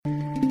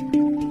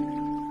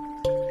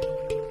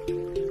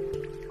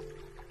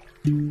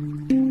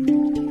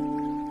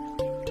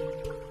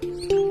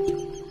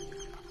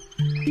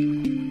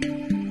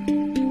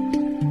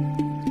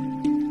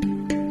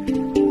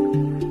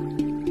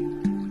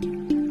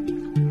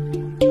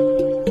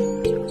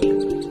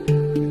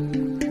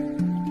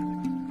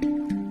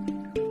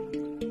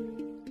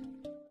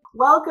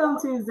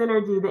Welcome to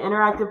Zenergy, the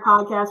interactive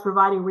podcast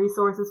providing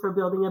resources for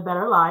building a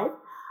better life.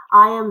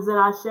 I am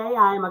Zenashe.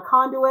 I am a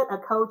conduit, a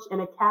coach,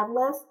 and a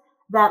catalyst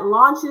that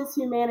launches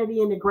humanity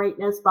into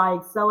greatness by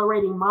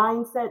accelerating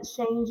mindset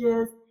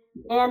changes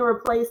and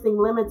replacing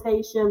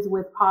limitations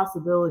with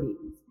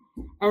possibilities.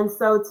 And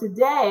so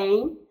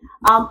today,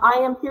 I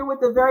am here with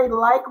a very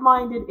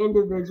like-minded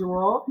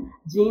individual,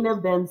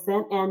 Gina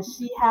Vincent, and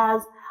she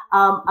has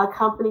a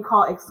company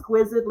called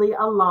Exquisitely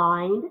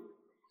Aligned.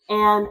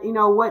 And, you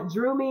know, what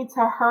drew me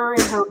to her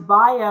in her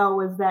bio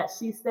was that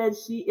she said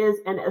she is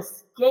an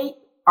escape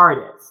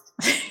artist.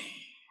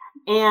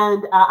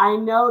 And I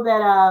know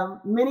that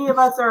many of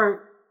us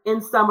are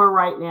in summer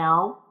right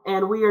now,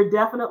 and we are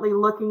definitely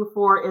looking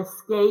for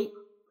escape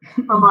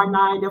from our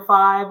 9 to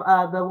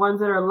 5. The ones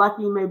that are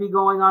lucky may be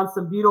going on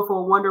some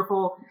beautiful,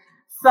 wonderful,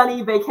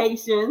 sunny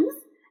vacations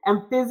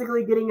and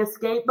physically getting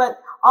escape. But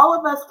all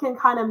of us can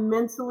kind of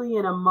mentally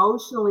and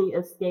emotionally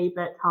escape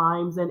at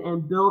times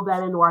and build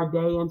that into our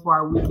day, into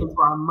our week, into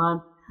our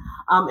month.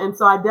 And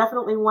so I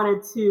definitely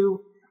wanted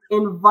to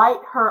invite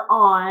her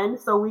on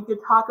so we could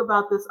talk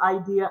about this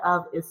idea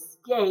of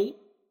escape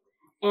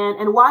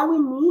and why we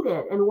need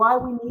it and why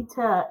we need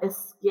to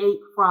escape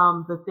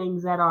from the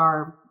things that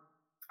are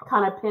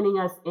kind of pinning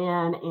us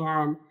in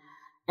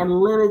and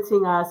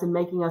limiting us and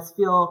making us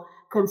feel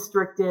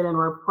constricted and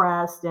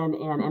repressed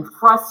and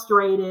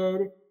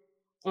frustrated,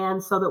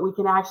 and so that we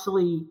can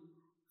actually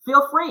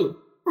feel free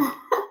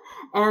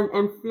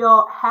and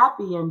feel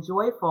happy and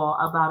joyful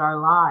about our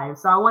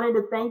lives. So I wanted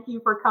to thank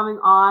you for coming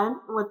on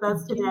with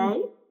us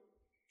today.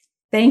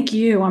 Thank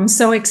you. I'm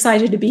so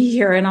excited to be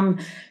here, and I'm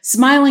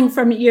smiling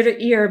from ear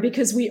to ear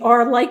because we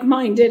are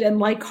like-minded and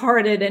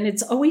like-hearted, and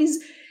it's always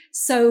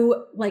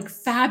so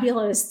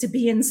fabulous to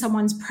be in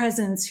someone's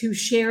presence who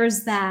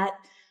shares that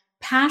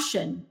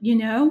passion, you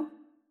know?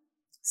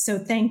 So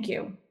thank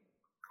you.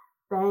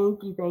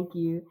 Thank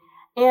you.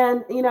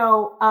 And, you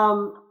know,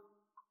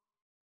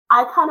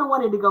 I kind of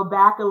wanted to go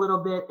back a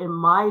little bit in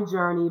my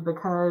journey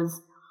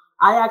because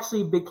I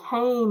actually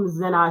became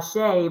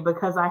Zenashe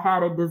because I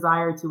had a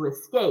desire to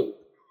escape.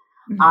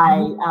 Mm-hmm.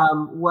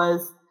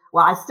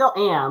 I still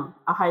am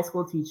a high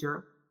school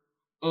teacher,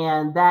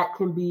 and that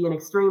can be an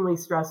extremely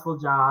stressful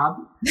job.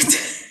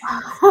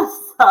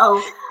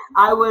 So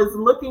I was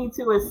looking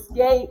to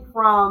escape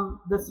from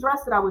the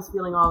stress that I was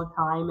feeling all the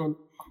time.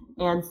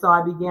 And so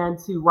I began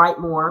to write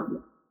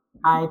more.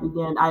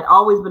 I'd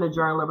always been a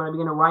journaler, but I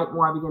began to write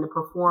more. I began to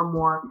perform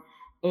more.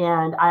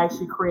 And I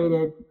actually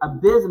created a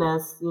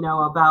business, you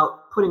know,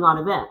 about putting on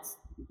events.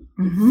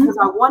 Mm-hmm. Because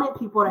I wanted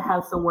people to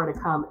have somewhere to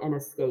come and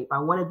escape. I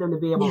wanted them to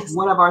be able, yes.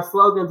 One of our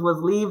slogans was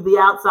leave the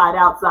outside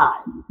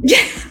outside.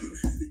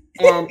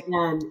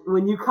 And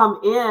when you come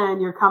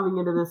in, you're coming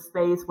into this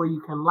space where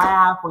you can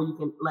laugh, where you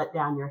can let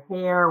down your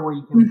hair, where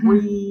you can mm-hmm.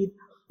 breathe,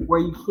 where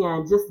you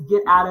can just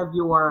get out of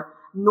your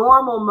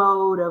normal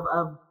mode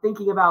of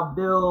thinking about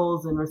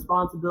bills and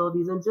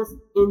responsibilities and just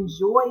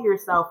enjoy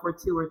yourself for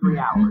 2 or 3 mm-hmm.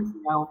 hours,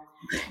 you know.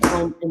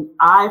 And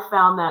I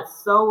found that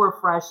so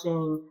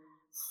refreshing,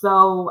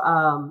 so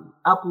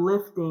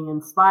uplifting,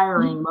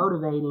 inspiring, mm-hmm.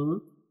 motivating,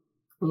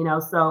 you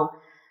know. So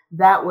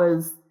that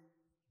was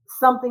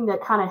something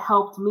that kind of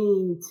helped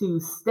me to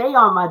stay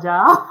on my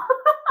job.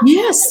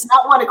 Yes.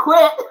 Not want to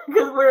quit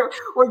because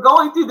we're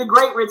going through the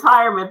great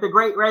retirement, the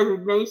great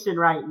resignation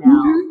right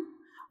now. Mm-hmm.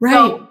 Right.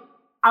 So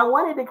I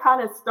wanted to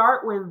kind of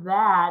start with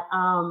that,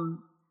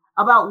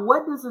 about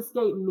what does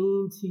escape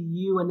mean to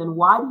you? And then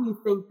why do you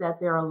think that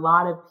there are a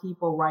lot of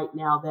people right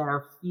now that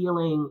are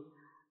feeling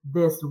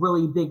this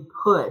really big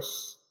push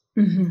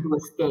mm-hmm. to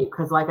escape?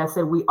 Because like I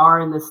said, we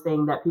are in this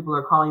thing that people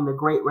are calling the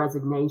great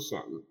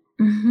resignation.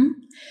 Mm-hmm.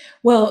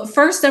 Well,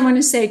 first I want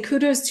to say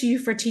kudos to you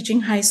for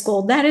teaching high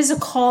school. That is a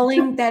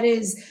calling. That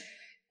is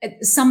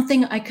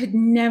something I could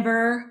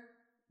never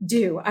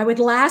do. I would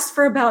last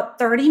for about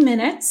 30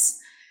 minutes.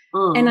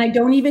 And I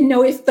don't even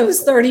know if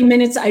those 30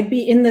 minutes I'd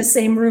be in the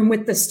same room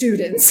with the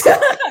students. So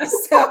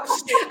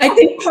I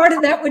think part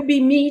of that would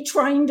be me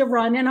trying to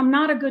run, and I'm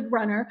not a good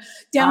runner,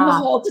 down the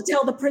hall to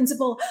tell the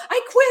principal,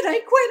 I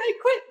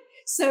quit.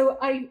 So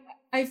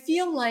I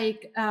feel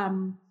like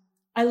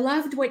I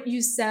loved what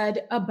you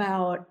said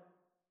about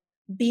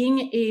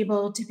being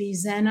able to be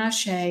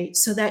Zenashe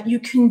so that you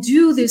can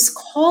do this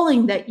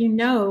calling that you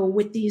know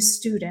with these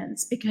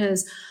students,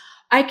 because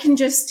I can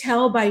just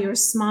tell by your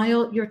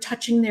smile, you're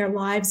touching their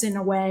lives in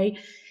a way,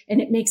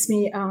 and it makes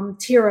me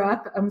tear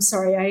up. I'm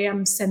sorry, I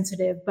am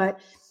sensitive. But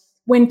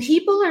when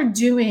people are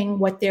doing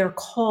what they're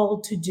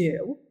called to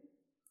do,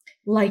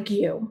 like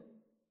you,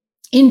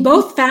 in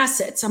both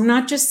facets, I'm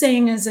not just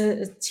saying as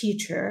a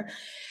teacher,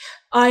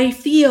 I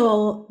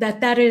feel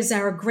that that is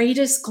our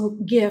greatest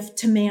gift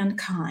to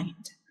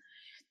mankind,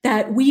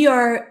 that we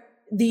are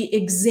the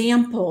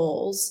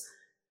examples,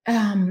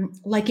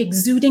 like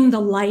exuding the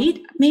light,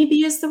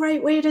 maybe is the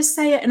right way to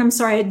say it. And I'm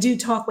sorry, I do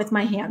talk with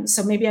my hands,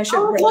 so maybe I should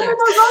relax.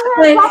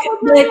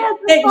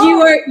 But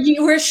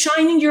you are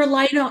shining your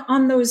light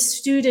on those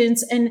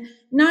students, and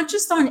not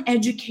just on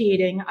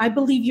educating. I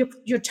believe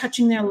you're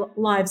touching their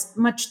lives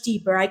much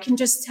deeper. I can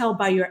just tell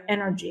by your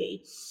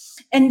energy.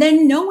 And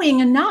then knowing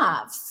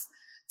enough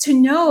to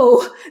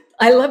know,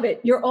 I love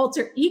it, your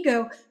alter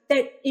ego,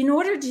 that in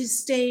order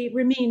to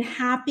remain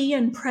happy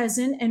and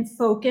present and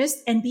focused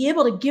and be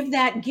able to give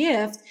that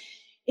gift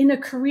in a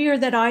career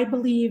that I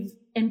believe,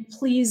 and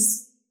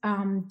please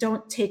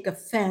don't take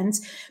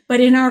offense, but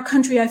in our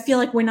country, I feel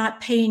like we're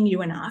not paying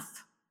you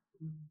enough.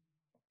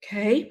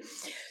 Okay.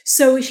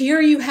 So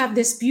here you have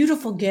this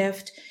beautiful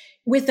gift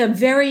with a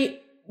very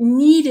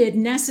needed,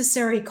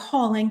 necessary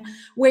calling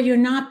where you're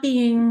not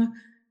being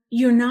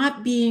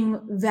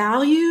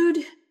valued.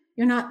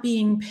 You're not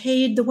being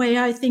paid the way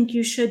I think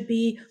you should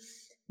be.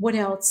 What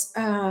else?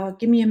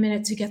 Give me a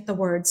minute to get the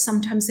words.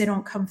 Sometimes they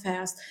don't come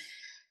fast.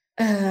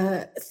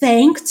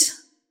 Thanked.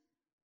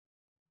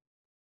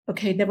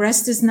 Okay, the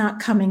rest is not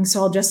coming,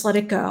 so I'll just let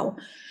it go.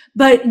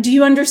 But do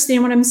you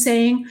understand what I'm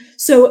saying?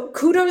 So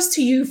kudos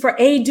to you for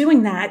A,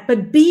 doing that,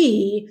 but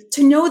B,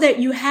 to know that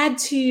you had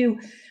to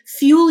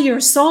fuel your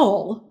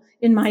soul,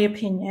 in my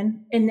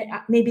opinion, and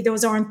maybe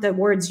those aren't the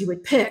words you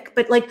would pick,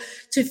 but like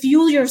to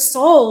fuel your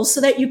soul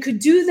so that you could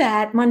do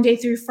that Monday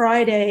through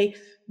Friday,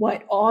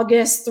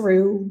 August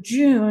through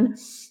June,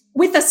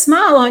 with a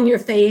smile on your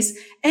face,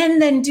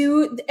 and then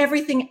do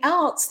everything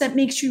else that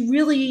makes you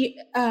really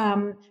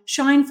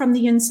shine from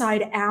the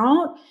inside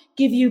out,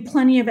 give you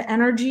plenty of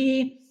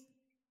energy,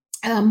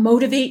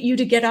 motivate you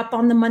to get up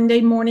on the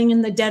Monday morning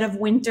in the dead of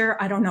winter.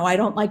 I don't know, I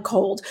don't like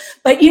cold,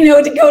 but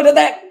to go to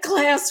that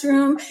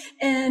classroom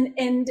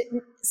and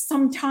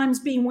sometimes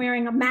being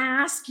wearing a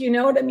mask, you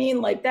know what I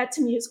mean? Like that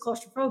to me is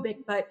claustrophobic,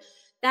 but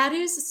that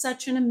is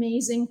such an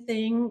amazing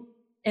thing.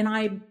 And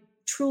I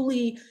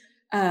truly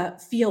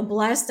feel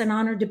blessed and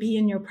honored to be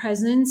in your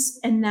presence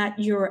and that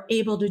you're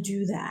able to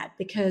do that,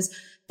 because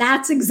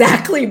that's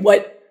exactly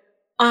what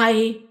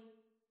I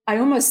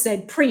almost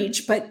said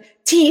preach, but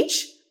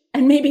teach,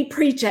 and maybe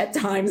preach at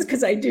times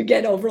because I do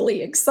get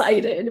overly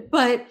excited.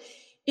 But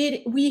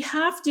we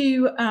have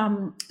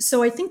to,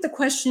 so I think the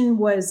question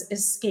was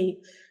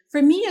escape.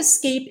 For me,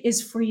 escape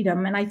is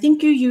freedom. And I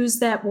think you used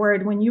that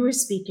word when you were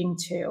speaking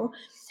too.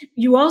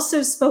 You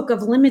also spoke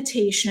of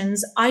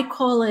limitations. I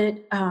call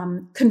it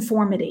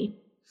conformity.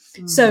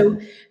 Mm-hmm. So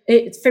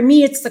for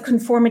me, it's the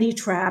conformity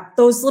trap.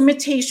 Those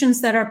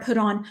limitations that are put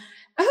on,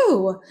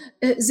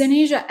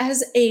 Zenasia,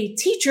 as a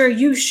teacher,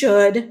 you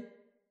should.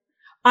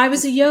 I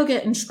was a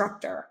yoga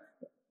instructor.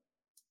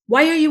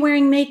 Why are you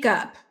wearing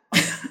makeup?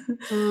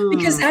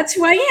 Because that's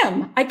who I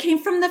am. I came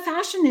from the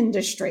fashion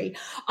industry.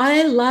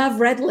 I love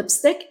red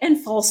lipstick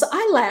and false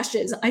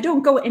eyelashes. I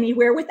don't go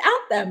anywhere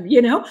without them.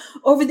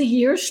 Over the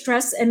years,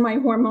 stress and my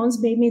hormones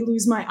made me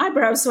lose my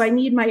eyebrows. So I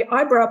need my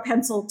eyebrow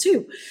pencil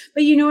too.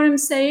 But you know what I'm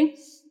saying?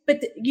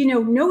 But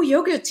no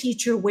yoga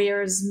teacher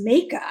wears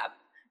makeup.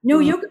 No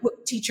yoga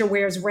teacher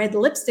wears red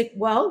lipstick.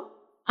 Well,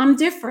 I'm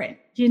different,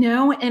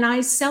 and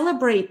I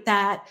celebrate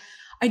that.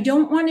 I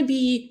don't want to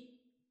be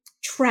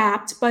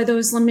trapped by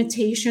those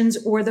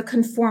limitations or the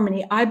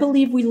conformity. I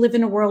believe we live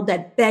in a world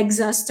that begs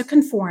us to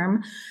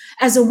conform.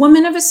 As a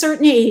woman of a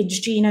certain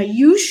age, Gina,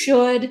 you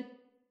should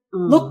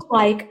look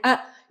like,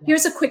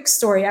 here's a quick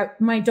story.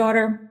 My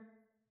daughter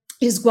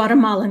is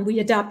Guatemalan. We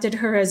adopted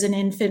her as an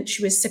infant.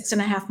 She was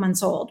 6.5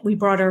 months old. We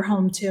brought her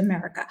home to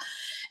America.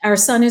 Our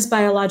son is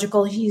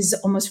biological. He's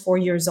almost 4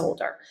 years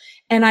older.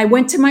 And I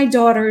went to my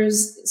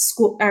daughter's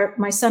school,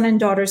 my son and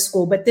daughter's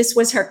school, but this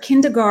was her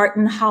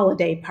kindergarten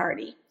holiday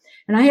party.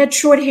 And I had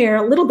short hair,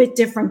 a little bit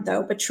different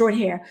though, but short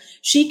hair.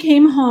 She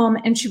came home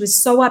and she was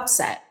so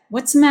upset.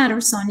 What's the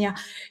matter, Sonia?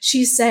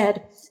 She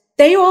said,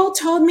 they all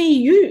told me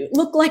you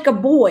look like a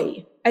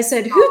boy. I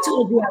said, who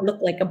told you I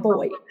look like a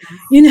boy?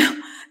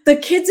 The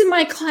kids in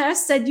my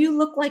class said you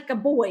look like a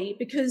boy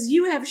because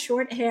you have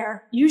short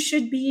hair. You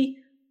should be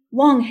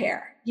long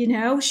hair.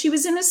 She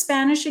was in a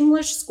Spanish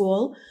English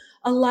school.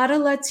 A lot of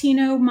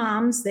Latino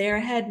moms there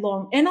had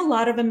long, and a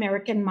lot of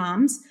American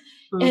moms.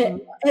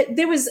 Mm-hmm.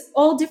 There was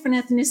all different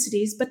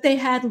ethnicities, but they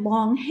had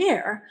long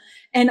hair.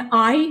 And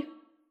I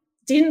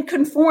didn't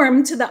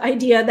conform to the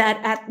idea that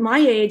at my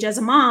age as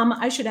a mom,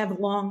 I should have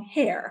long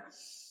hair.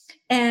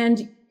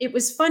 And it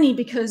was funny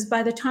because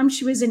by the time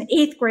she was in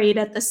 8th grade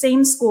at the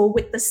same school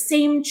with the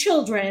same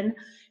children,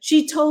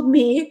 she told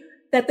me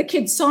that the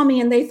kids saw me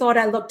and they thought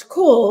I looked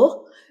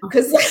cool.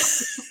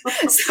 Because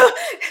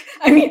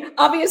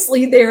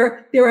obviously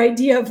their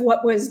idea of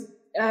what was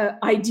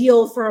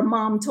ideal for a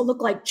mom to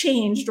look like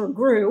changed or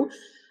grew.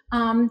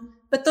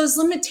 But those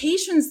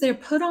limitations they're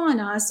put on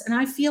us, and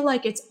I feel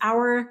like it's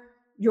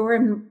your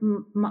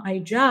and my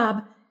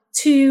job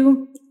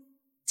to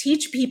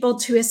teach people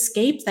to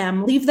escape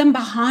them, leave them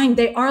behind.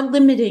 They are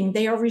limiting,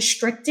 they are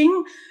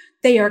restricting,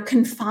 they are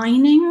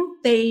confining,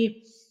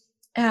 they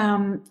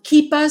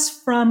keep us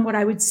from what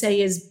I would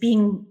say is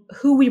being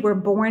who we were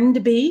born to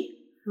be.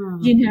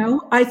 Mm-hmm.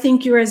 I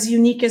think you're as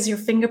unique as your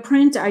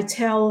fingerprint. I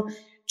tell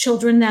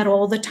children that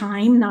all the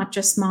time, not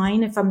just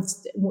mine.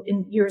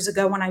 Years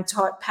ago when I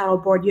taught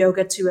paddleboard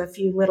yoga to a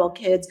few little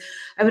kids,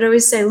 I would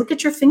always say, look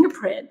at your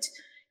fingerprint.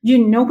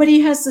 Nobody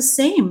has the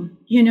same,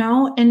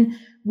 and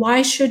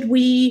why should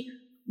we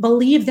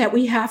believe that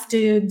we have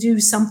to do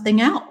something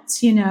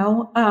else,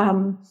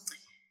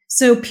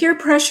 So peer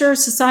pressure,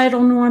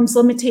 societal norms,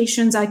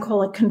 limitations, I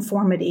call it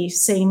conformity.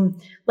 Same,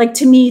 like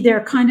to me,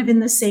 they're kind of in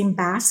the same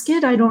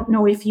basket. I don't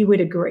know if you would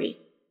agree.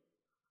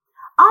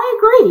 I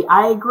agree.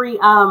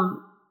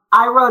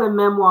 I wrote a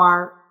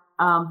memoir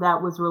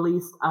that was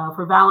released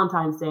for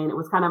Valentine's Day, and it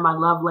was kind of my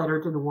love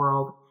letter to the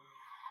world.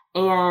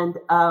 And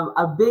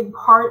a big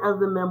part of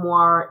the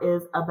memoir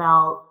is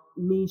about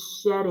me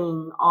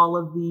shedding all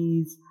of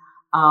these,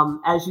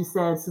 as you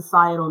said,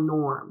 societal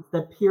norms,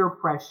 the peer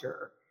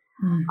pressure,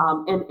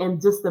 and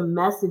just the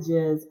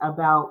messages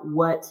about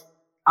what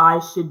I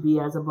should be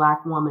as a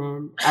Black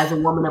woman, as a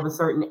woman of a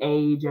certain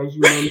age, as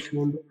you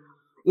mentioned,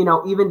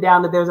 even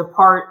down to there's a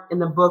part in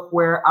the book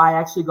where I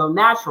actually go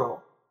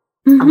natural.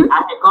 I mean, I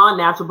had gone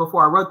natural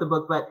before I wrote the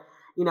book, but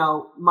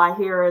my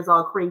hair is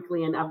all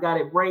crinkly and I've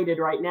got it braided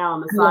right now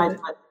on the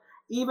sides. But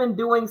even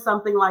doing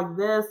something like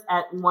this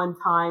at one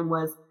time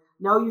was,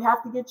 no, you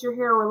have to get your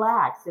hair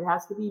relaxed. It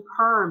has to be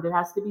permed. It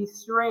has to be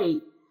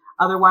straight.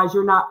 Otherwise,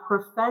 you're not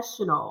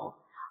professional.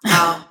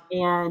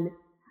 And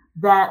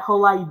that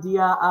whole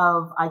idea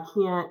of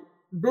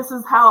this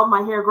is how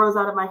my hair grows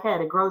out of my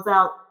head. It grows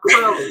out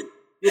curly.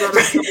 You know what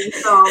I'm saying?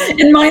 So,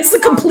 and mine's the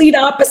complete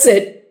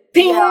opposite.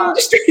 Ping. Yeah.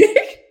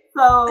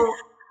 So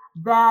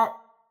that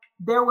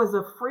there was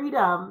a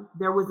freedom,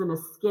 there was an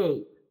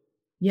escape.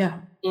 Yeah.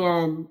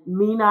 In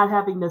me not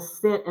having to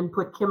sit and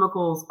put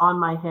chemicals on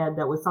my head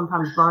that would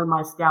sometimes burn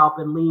my scalp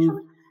and leave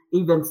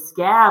even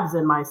scabs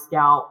in my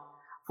scalp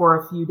for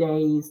a few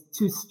days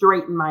to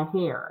straighten my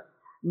hair.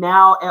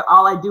 Now,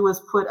 all I do is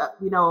put,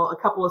 a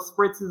couple of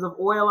spritzes of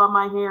oil on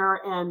my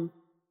hair and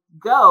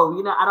go.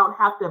 I don't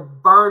have to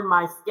burn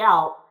my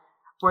scalp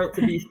for it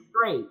to be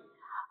straight.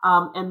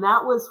 And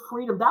that was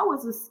freedom. That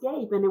was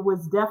escape. And it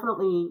was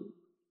definitely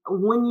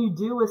when you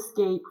do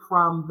escape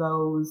from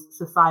those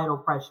societal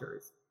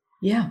pressures.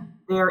 Yeah.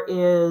 There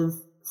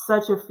is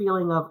such a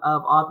feeling of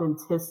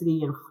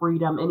authenticity and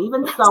freedom and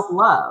even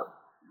self-love.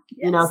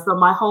 Yes. So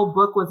my whole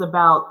book was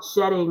about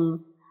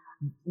shedding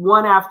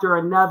one after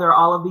another,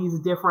 all of these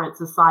different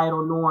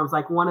societal norms.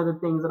 Like one of the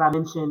things that I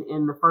mentioned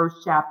in the first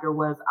chapter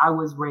was I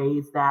was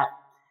raised that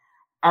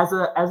as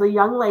a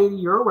young lady,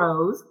 you're a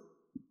rose.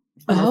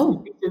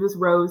 Oh, this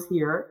rose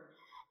here,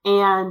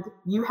 and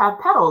you have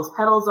petals.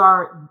 Petals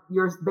are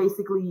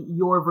basically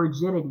your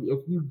virginity.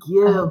 If you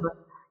give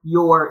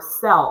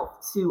yourself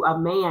to a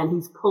man,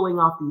 he's pulling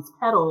off these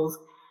petals.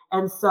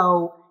 And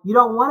so you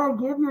don't want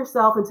to give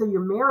yourself until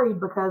you're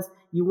married because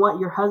you want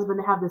your husband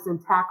to have this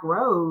intact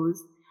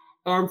rose.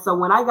 And so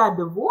when I got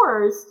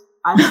divorced,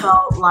 I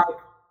felt like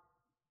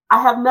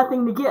I have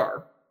nothing to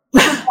give.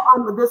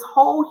 I'm this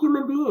whole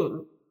human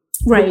being.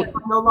 Right.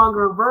 I'm no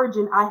longer a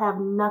virgin. I have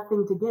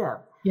nothing to give.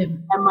 Yeah.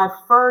 And my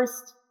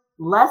first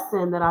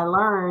lesson that I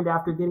learned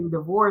after getting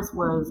divorced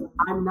was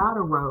I'm not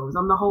a rose.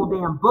 I'm the whole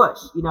damn bush,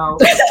 I'm a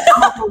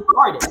whole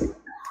garden.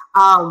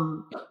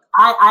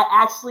 I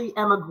actually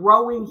am a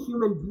growing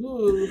human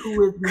being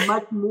who is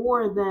much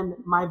more than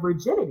my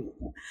virginity.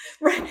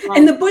 Right.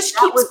 And the bush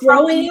keeps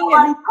growing.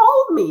 Nobody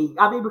told me.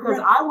 Because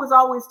I was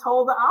always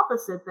told the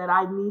opposite, that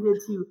I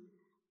needed to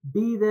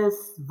be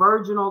this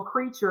virginal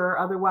creature.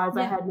 Otherwise,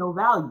 I had no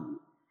value.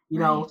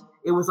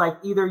 It was like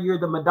either you're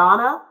the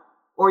Madonna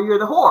or you're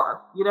the whore.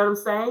 You know what I'm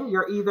saying?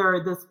 You're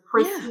either this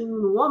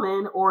pristine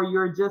woman or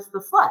you're just the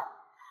slut.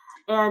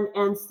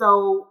 And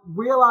so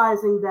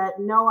realizing that,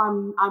 no,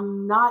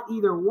 I'm not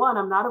either one.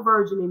 I'm not a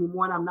virgin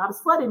anymore, and I'm not a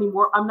slut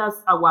anymore. I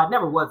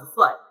never was a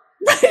slut.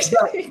 But,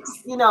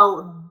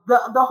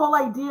 the whole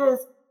idea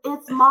is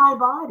it's my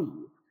body,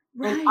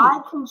 and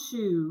I can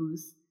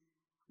choose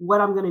what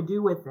I'm going to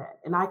do with it,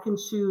 and I can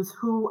choose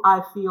who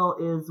I feel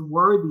is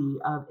worthy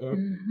of it.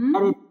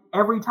 And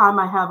every time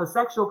I have a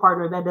sexual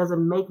partner, that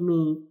doesn't make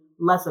me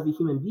less of a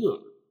human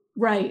being.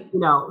 Right.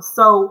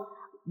 So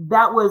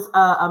that was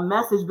a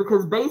message,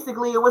 because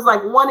basically it was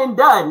like one and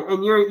done,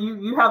 and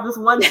you have this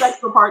one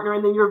sexual partner,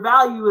 and then your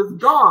value is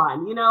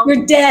gone.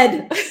 You're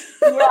dead.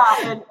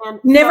 Yeah, and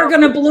never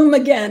gonna bloom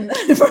again.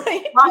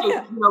 Right.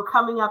 Yeah.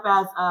 Coming up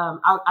as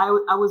I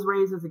was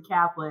raised as a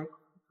Catholic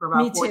for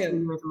about 14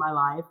 years of my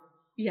life.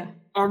 Yeah.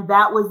 And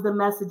that was the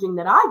messaging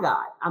that I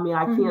got.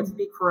 I can't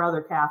speak for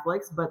other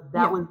Catholics, but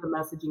that was the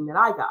messaging that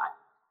I got.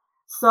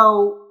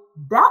 So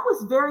that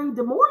was very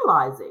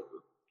demoralizing.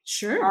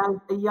 Sure. As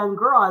a young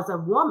girl, as a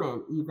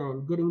woman,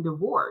 even getting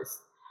divorced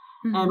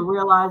and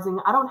realizing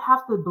I don't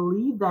have to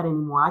believe that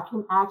anymore. I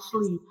can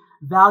actually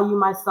value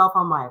myself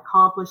on my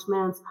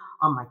accomplishments,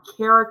 on my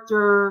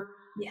character,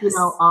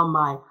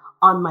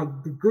 on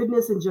the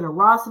goodness and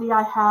generosity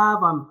I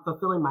have. I'm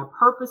fulfilling my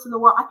purpose in the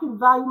world. I can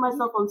value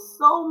myself on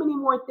so many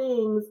more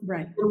things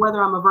than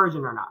whether I'm a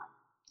virgin or not.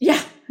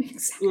 Yeah,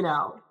 exactly.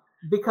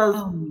 Because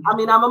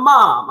I'm a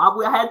mom.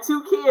 I had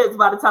 2 kids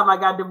by the time I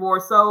got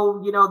divorced.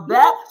 So,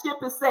 that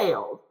ship has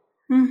sailed.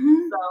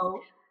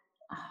 So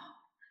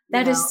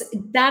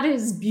that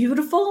is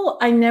beautiful.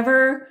 I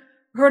never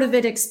heard of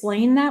it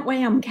explained that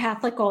way. I'm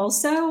Catholic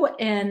also.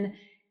 And,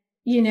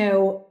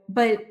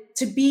 but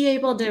to be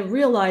able to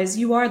realize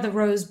you are the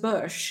rose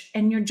bush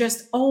and you're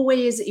just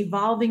always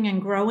evolving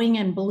and growing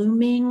and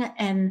blooming.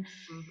 And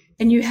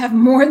and you have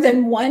more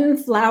than one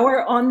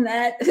flower on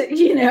that,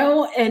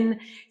 and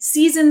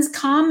seasons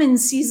come and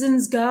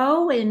seasons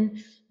go.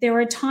 And there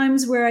are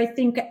times where I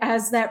think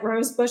as that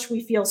rose bush,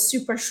 we feel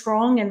super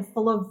strong and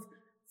full of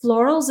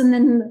florals. And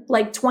then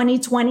like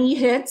 2020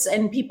 hits,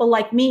 and people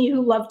like me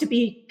who love to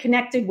be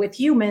connected with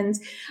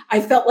humans, I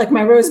felt like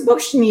my rose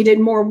bush needed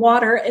more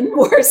water and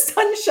more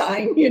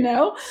sunshine,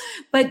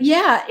 But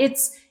yeah, it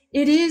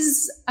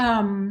is,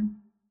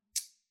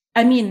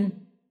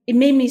 it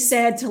made me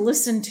sad to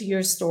listen to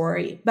your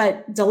story,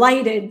 but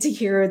delighted to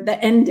hear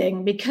the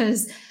ending,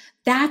 because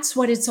that's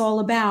what it's all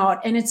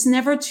about. And it's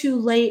never too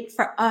late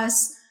for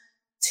us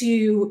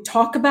to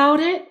talk about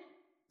it,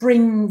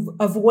 bring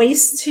a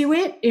voice to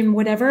it in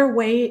whatever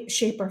way,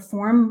 shape, or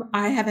form.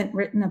 I haven't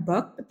written a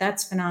book, but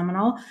that's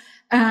phenomenal.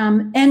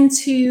 And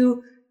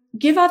to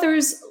give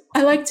others,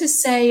 I like to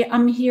say,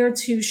 I'm here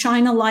to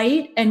shine a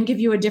light and give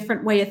you a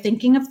different way of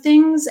thinking of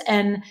things.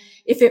 And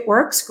if it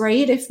works,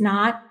 great. If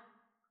not,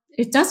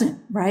 it doesn't,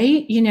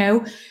 right?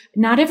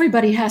 Not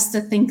everybody has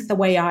to think the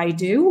way I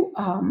do,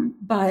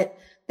 but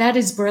that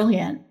is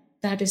brilliant.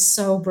 That is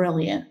so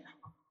brilliant.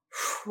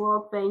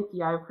 Well, thank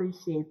you. I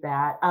appreciate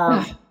that.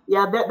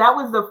 Yeah, that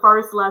was the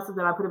first lesson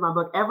that I put in my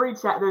book.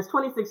 There's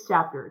 26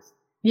 chapters.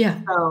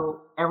 Yeah.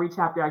 So every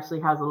chapter actually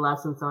has a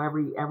lesson. So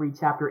every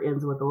chapter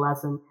ends with a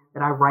lesson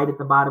that I write at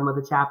the bottom of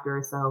the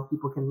chapter, so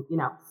people can,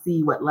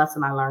 see what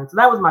lesson I learned. So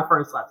that was my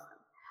first lesson.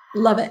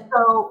 Love it.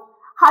 So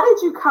how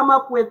did you come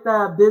up with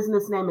the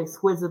business name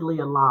Exquisitely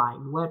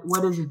Aligned?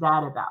 What is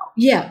that about?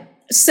 Yeah.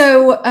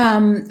 So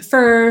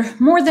for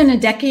more than a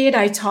decade,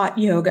 I taught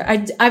yoga.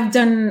 I've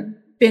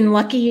been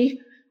lucky.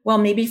 Well,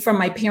 maybe from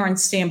my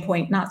parents'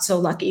 standpoint, not so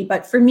lucky.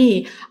 But for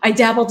me, I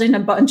dabbled in a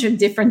bunch of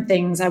different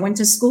things. I went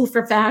to school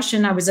for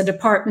fashion. I was a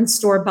department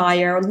store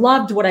buyer,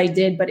 loved what I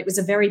did, but it was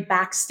a very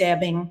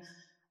backstabbing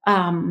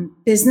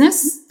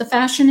business, the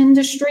fashion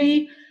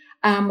industry,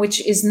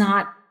 which is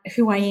not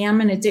who I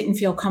am, and it didn't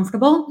feel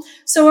comfortable.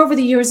 So over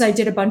the years, I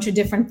did a bunch of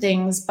different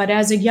things. But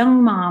as a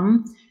young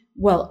mom,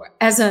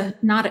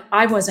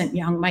 I wasn't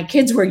young, my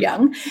kids were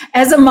young.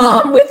 As a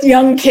mom with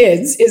young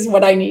kids is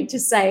what I need to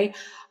say.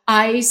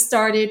 I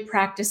started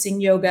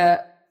practicing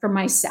yoga for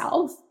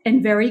myself.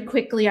 And very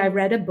quickly, I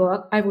read a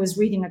book. I was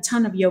reading a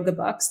ton of yoga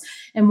books,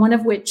 and one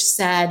of which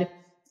said,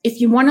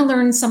 if you want to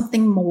learn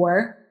something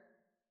more,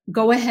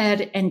 go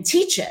ahead and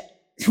teach it.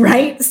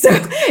 Right? So,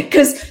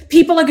 because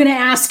people are going to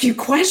ask you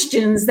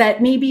questions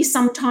that maybe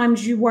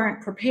sometimes you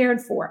weren't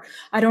prepared for.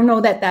 I don't know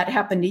that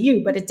happened to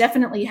you, but it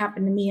definitely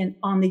happened to me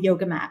on the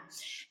yoga mat.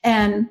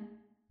 And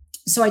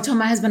so I told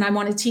my husband, I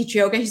want to teach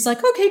yoga. He's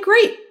like, okay,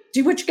 great.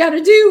 Do what you got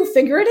to do.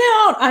 Figure it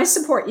out. I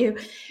support you.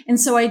 And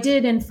so I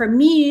did. And for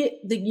me,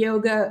 the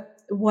yoga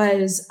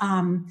was,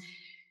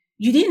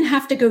 you didn't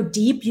have to go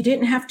deep. You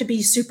didn't have to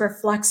be super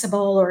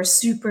flexible or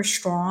super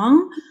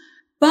strong.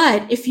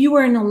 But if you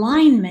were in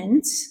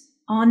alignment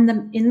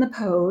in the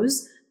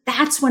pose,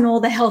 that's when all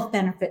the health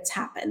benefits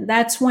happen.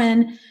 That's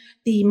when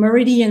the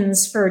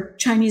meridians for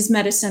Chinese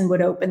medicine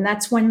would open.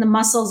 That's when the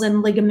muscles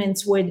and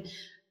ligaments would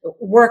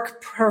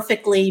work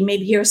perfectly.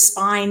 Maybe your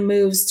spine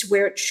moves to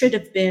where it should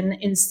have been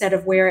instead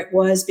of where it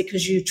was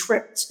because you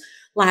tripped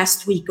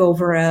last week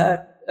over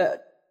a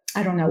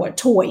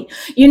toy.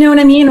 You know what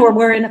I mean? Or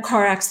we're in a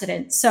car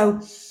accident. So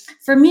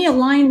for me,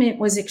 alignment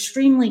was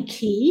extremely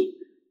key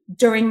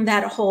during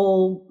that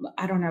whole,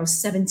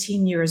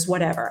 17 years,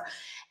 whatever.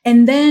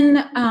 And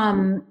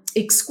then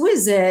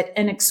exquisite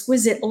and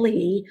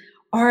exquisitely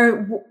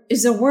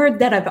is a word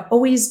that I've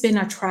always been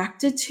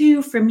attracted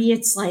to. For me,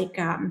 it's like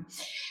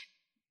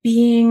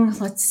being,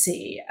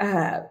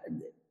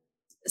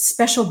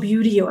 special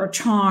beauty or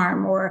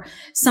charm or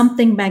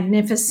something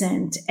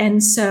magnificent.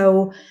 And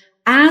so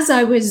as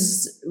I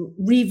was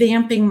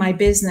revamping my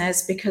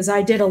business, because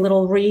I did a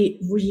little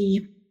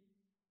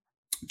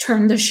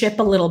turn the ship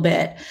a little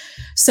bit.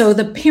 So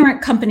the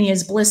parent company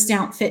is Blissed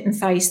Out Fit and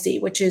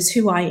Feisty, which is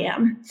who I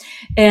am.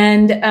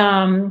 And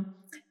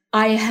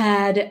I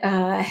had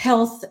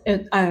health.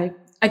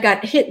 I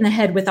got hit in the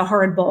head with a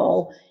hard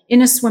ball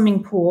in a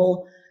swimming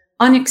pool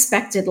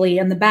unexpectedly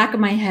in the back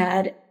of my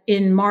head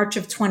in March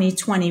of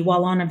 2020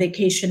 while on a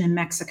vacation in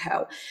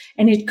Mexico.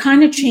 And it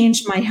kind of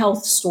changed my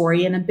health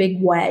story in a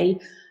big way.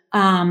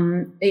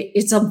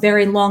 It's a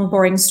very long,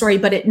 boring story,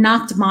 but it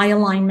knocked my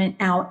alignment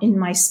out in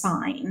my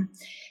spine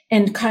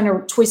and kind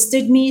of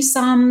twisted me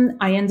some.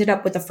 I ended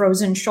up with a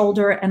frozen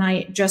shoulder, and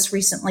I just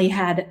recently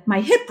had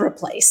my hip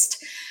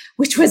replaced,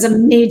 which was a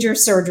major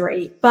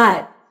surgery.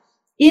 But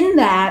in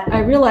that,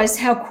 I realized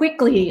how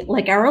quickly,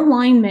 our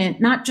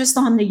alignment, not just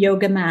on the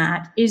yoga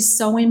mat, is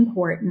so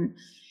important.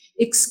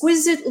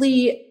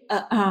 Exquisitely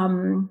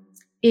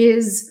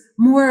is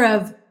more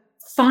of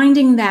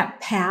finding that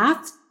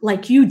path,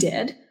 like you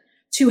did,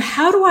 to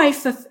how do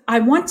I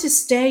want to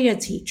stay a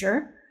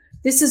teacher.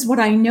 This is what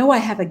I know I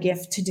have a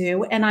gift to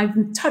do. And I've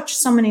touched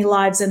so many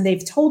lives and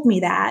they've told me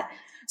that.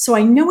 So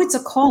I know it's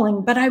a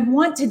calling, but I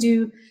want to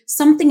do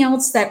something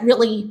else that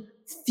really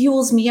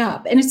fuels me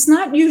up. And it's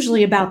not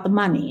usually about the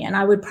money. And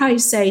I would probably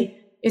say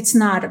it's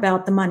not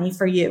about the money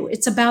for you.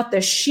 It's about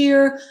the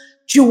sheer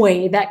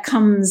joy that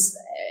comes,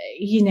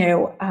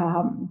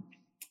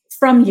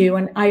 from you.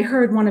 And I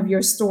heard one of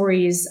your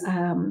stories.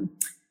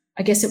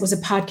 I guess it was a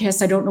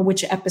podcast. I don't know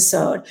which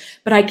episode,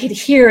 but I could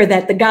hear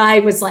that the guy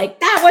was like,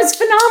 that was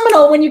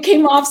phenomenal when you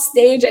came off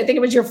stage. I think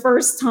it was your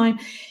first time.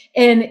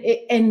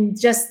 And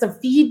just the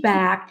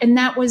feedback. And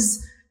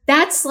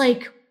that's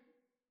like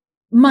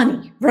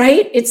money,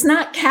 right? It's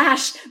not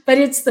cash, but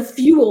it's the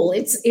fuel.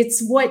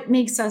 It's what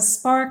makes us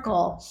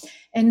sparkle.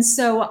 And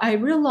so I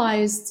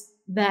realized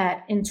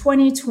that in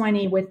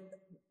 2020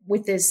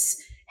 with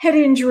this head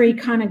injury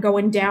kind of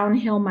going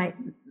downhill,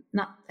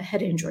 not a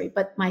head injury,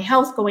 but my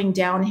health going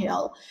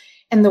downhill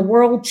and the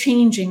world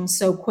changing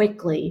so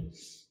quickly,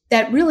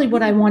 that really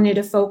what I wanted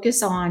to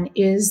focus on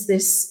is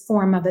this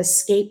form of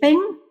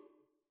escaping.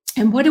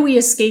 And what are we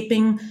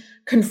escaping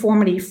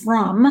conformity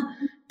from?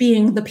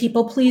 Being the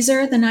people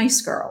pleaser, the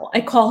nice girl.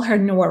 I call her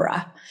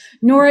Nora.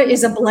 Nora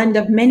is a blend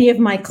of many of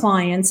my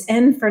clients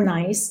and for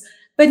nice.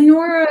 But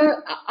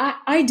Nora,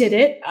 I did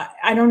it.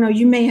 I don't know,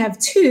 you may have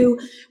too,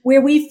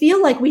 where we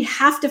feel like we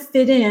have to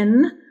fit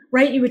in,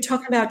 right? You were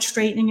talking about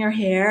straightening your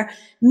hair,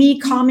 me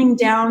calming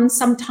down,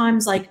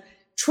 sometimes like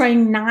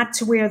trying not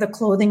to wear the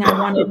clothing I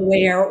wanted to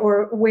wear,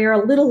 or wear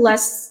a little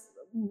less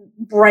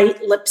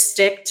bright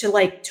lipstick to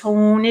like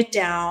tone it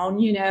down,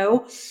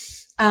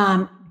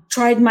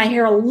 tried my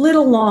hair a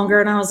little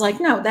longer and I was like,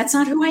 no, that's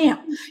not who I am,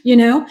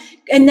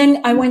 And then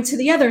I went to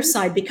the other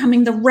side,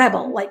 becoming the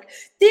rebel. Like,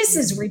 this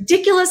is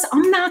ridiculous.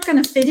 I'm not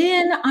going to fit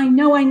in. I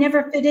know I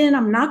never fit in.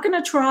 I'm not going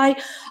to try.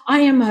 I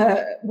am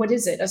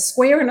a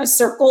square in a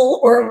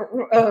circle,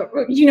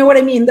 or you know what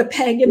I mean? The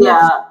peg in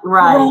the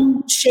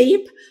wrong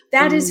shape.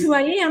 That is who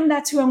I am.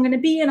 That's who I'm going to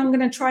be. And I'm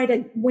going to try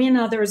to win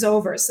others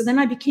over. So then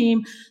I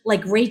became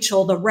like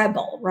Rachel, the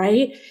rebel,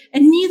 right?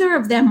 And neither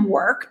of them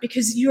work,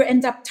 because you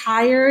end up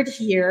tired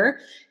here.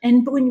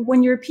 And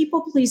when you're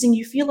people pleasing,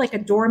 you feel like a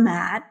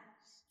doormat.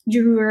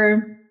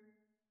 You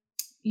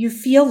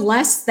feel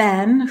less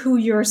than who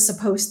you're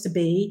supposed to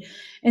be.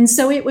 And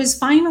so it was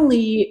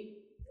finally,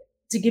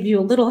 to give you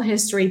a little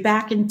history,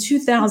 back in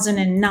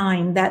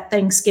 2009, that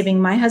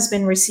Thanksgiving, my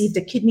husband received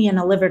a kidney and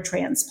a liver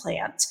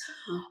transplant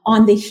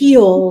on the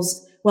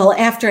heels,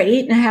 after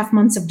 8.5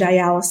 months of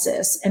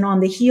dialysis, and on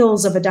the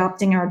heels of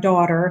adopting our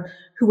daughter,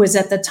 who was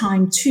at the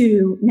time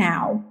 2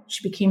 now.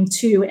 She became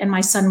 2, and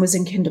my son was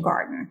in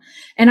kindergarten.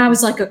 And I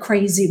was like a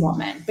crazy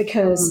woman,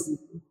 because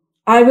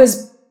I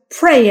was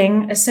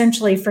praying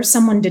essentially for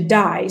someone to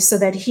die so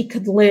that he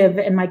could live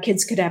and my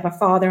kids could have a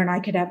father and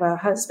I could have a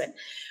husband,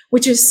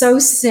 which is so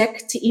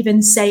sick to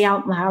even say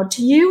out loud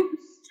to you.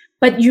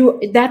 But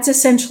that's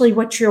essentially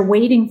what you're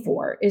waiting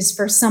for, is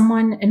for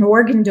someone, an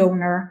organ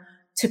donor,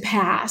 to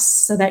pass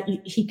so that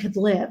he could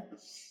live.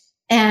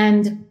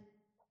 And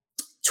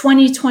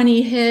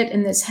 2020 hit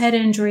and this head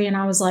injury. And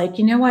I was like,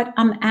 you know what?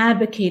 I'm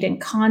advocating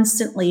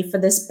constantly for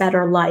this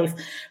better life,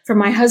 for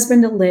my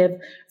husband to live,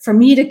 for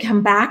me to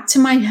come back to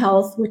my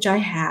health, which I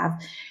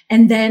have.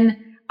 And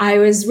then I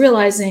was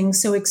realizing,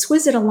 so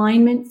exquisite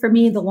alignment for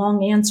me, the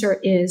long answer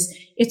is,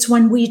 it's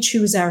when we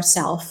choose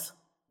ourselves.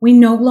 We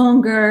no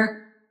longer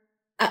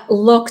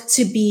look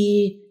to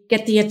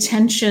get the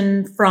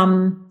attention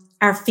from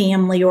our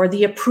family, or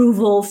the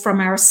approval from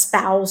our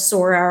spouse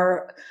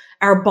or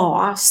our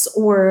boss,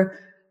 or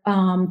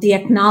the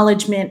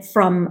acknowledgement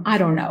from, I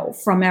don't know,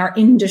 from our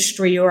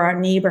industry or our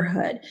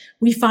neighborhood.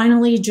 We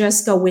finally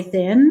just go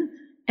within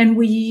and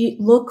we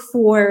look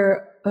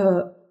for,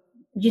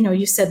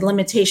 you said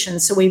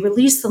limitations. So we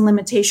release the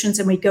limitations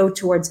and we go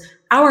towards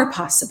our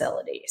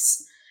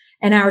possibilities.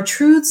 And our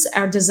truths,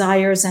 our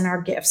desires, and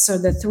our gifts are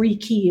the 3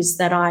 keys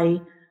that I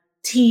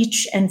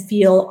teach and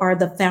feel are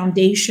the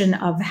foundation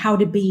of how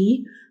to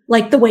be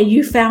like the way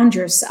you found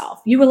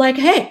yourself. You were like,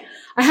 hey,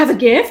 I have a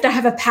gift. I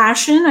have a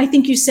passion. I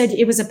think you said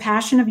it was a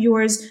passion of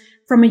yours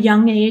from a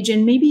young age.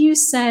 And maybe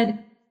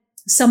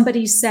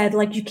somebody said,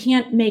 like, you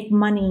can't make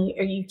money,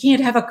 or you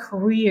can't have a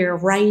career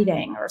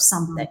writing or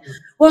something.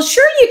 Well,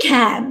 sure you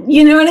can.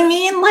 You know what I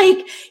mean?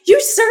 Like,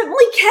 you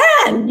certainly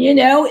can,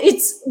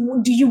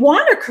 do you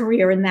want a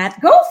career in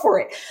that? Go for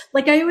it.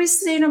 Like I always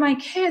say to my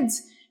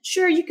kids,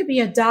 sure, you could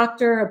be a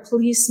doctor, a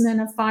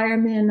policeman, a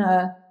fireman,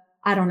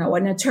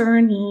 an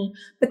attorney,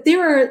 but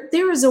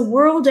there is a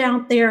world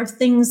out there of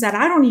things that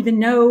I don't even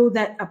know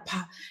that,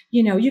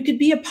 you could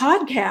be a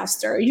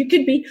podcaster. You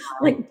could be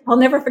like, I'll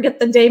never forget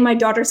the day my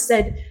daughter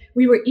said,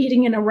 we were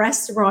eating in a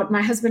restaurant.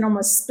 My husband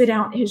almost spit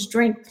out his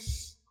drink.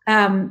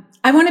 I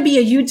want to be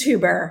a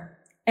YouTuber.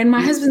 And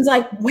my husband's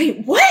like,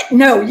 wait, what?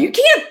 No, you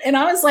can't. And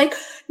I was like,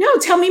 no,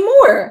 tell me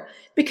more.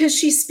 Because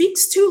she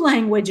speaks 2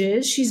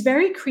 languages. She's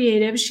very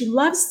creative. She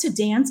loves to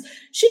dance.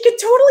 She could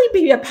totally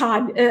be a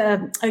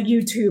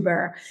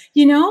YouTuber,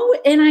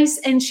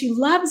 and she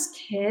loves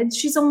kids.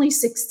 She's only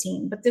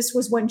 16, but this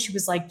was when she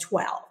was like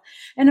 12.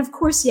 And of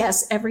course,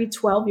 yes, every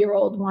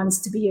 12-year-old wants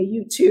to be a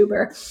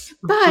YouTuber,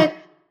 but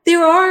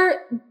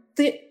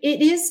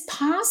it is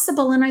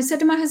possible. And I said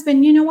to my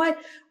husband, you know what?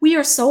 We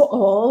are so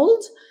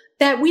old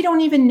that we don't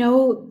even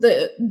know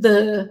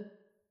the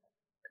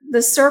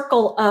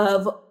circle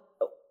of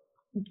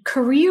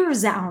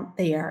careers out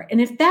there.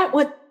 And if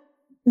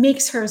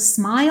makes her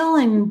smile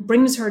and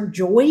brings her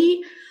joy,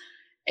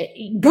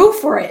 go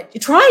for it.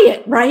 Try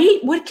it,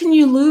 right? What can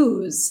you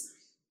lose?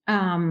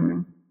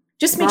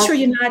 Just make sure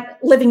you're not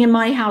living in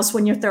my house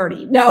when you're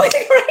 30. No, right?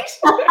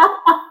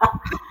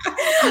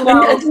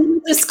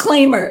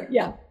 Disclaimer.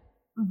 Yeah.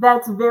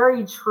 That's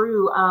very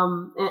true.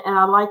 And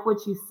I like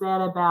what you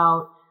said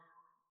about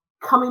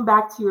coming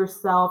back to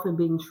yourself and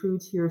being true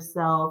to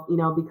yourself,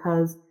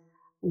 because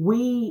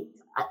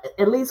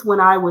at least when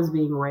I was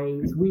being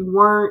raised,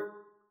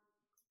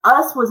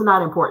 us was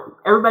not important.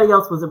 Everybody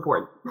else was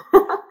important.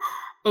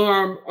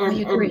 And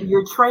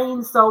you're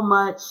trained so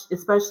much,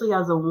 especially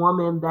as a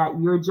woman, that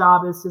your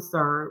job is to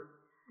serve.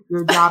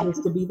 Your job is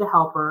to be the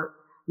helper.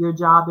 Your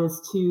job is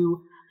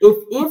to,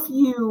 if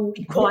you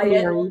be quiet.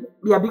 Get married,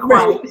 be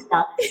quiet. Right.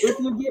 Yeah. If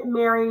you get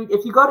married,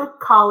 if you go to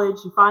college,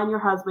 you find your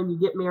husband, you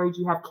get married,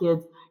 you have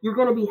kids, you're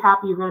going to be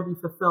happy. You're going to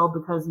be fulfilled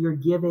because you're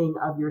giving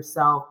of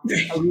yourself.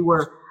 And you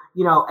were,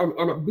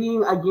 and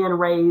being again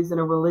raised in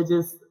a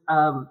religious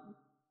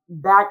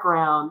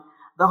background.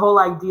 The whole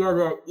idea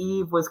that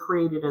Eve was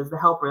created as the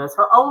helper. That's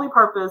her only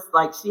purpose.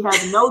 Like, she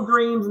has no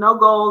dreams, no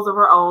goals of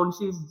her own.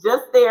 She's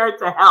just there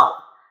to help.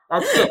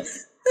 That's it.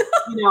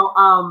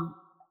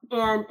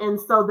 And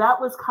so that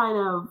was kind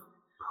of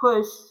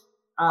pushed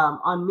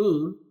on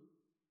me.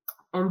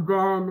 And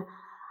then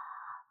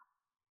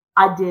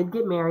I did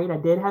get married. I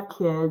did have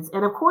kids.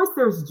 And of course,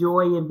 there's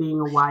joy in being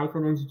a wife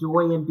and there's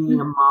joy in being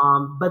a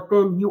mom. But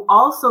then you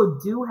also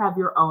do have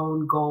your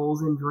own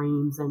goals and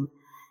dreams. And,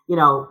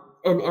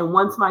 and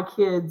once my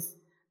kids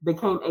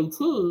became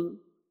 18,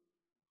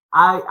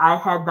 I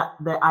had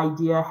the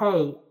idea,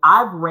 hey,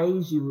 I've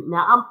raised you.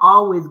 Now I'm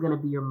always going to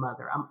be your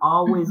mother. I'm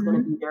always going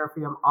to be there for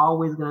you. I'm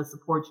always going to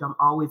support you. I'm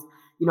always,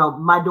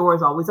 my door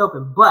is always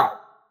open. But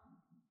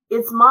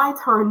it's my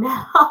turn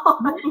now.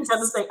 You have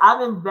to say,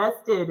 I've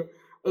invested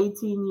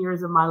 18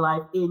 years of my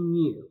life in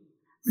you.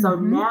 So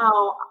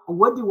now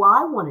what do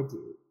I want to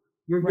do?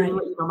 You're getting,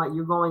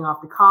 you're going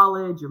off to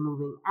college, you're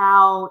moving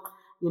out,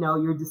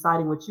 you're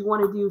deciding what you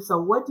want to do.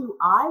 So what do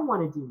I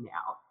want to do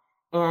now?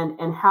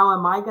 And how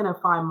am I going to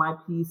find my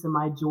peace and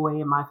my joy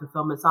and my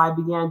fulfillment? So I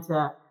began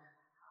to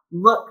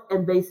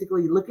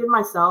basically look at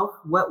myself.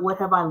 What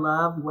have I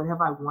loved? What have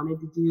I wanted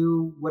to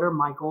do? What are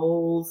my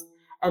goals?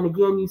 And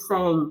again, you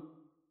saying,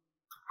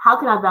 how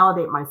can I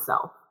validate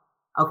myself?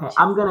 Okay,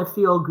 I'm going to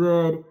feel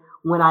good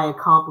when I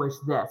accomplish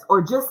this.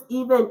 Or just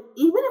even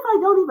if I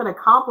don't even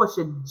accomplish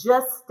it,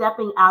 just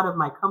stepping out of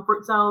my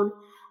comfort zone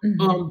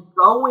and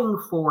going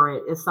for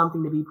it is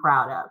something to be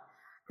proud of.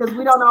 Because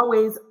we don't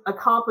always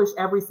accomplish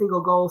every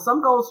single goal.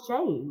 Some goals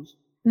change.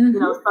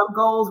 Some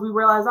goals we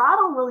realize, I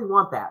don't really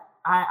want that.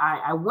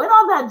 I went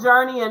on that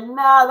journey and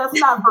no, that's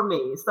not for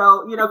me.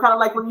 So, kind of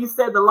like when you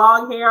said the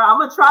long hair, I'm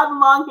going to try the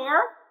long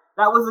hair.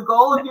 That was a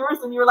goal of yours.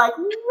 And you're like,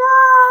 no,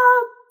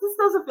 this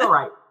doesn't feel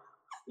right.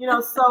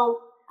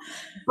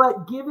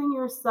 But giving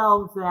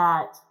yourself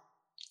that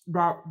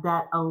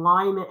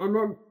alignment, and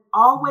then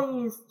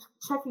always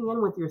checking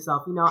in with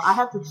yourself. I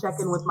have to check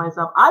in with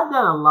myself. I've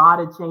done a lot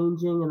of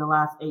changing in the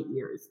last 8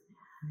 years.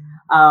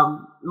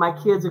 My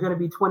kids are going to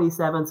be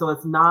 27, so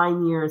it's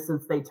 9 years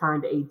since they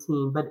turned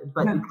 18. But it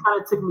kind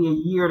of took me a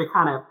year to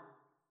kind of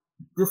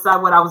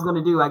decide what I was going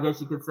to do, I guess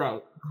you could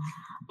say.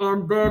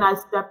 And then I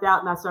stepped out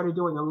and I started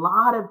doing a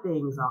lot of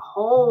things, a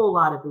whole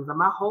lot of things. And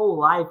my whole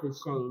life has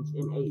changed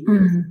in 8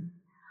 years.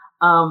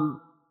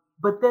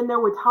 But then there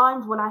were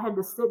times when I had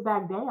to sit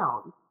back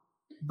down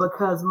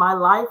because my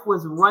life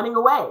was running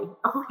away. And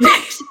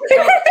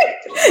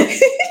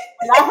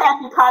I had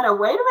to kind of,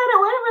 wait a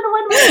minute.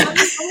 Let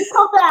me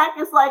come back.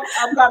 It's like,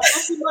 I've got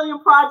 50 million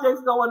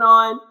projects going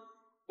on,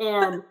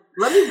 and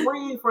let me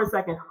breathe for a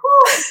second.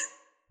 Whew.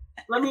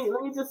 Let me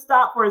just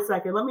stop for a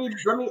second. Let me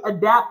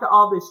adapt to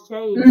all this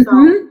change. So,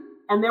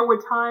 and there were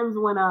times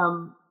when,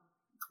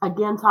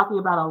 again, talking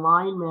about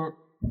alignment,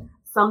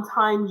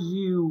 sometimes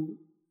you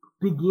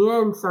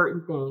begin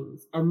certain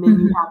things and then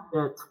you have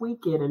to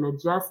tweak it and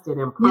adjust it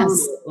and prune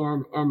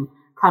it and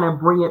kind of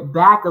bring it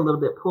back a little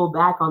bit, pull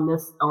back on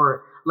this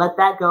or let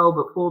that go,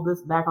 but pull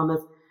this back on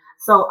this.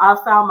 So I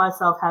found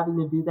myself having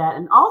to do that,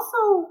 and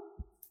also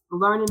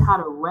learning how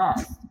to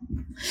rest,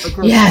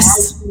 because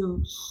as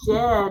you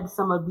shed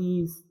some of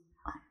these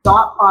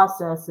thought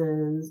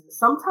processes,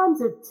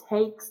 sometimes it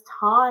takes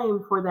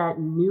time for that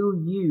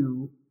new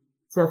you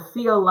to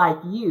feel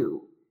like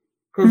you.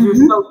 Because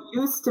you're so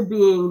used to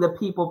being the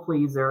people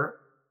pleaser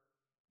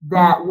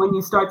that when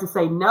you start to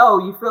say no,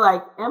 you feel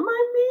like, am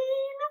I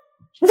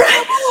mean?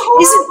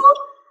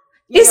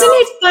 Isn't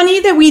it funny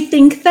that we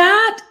think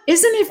that?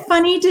 Isn't it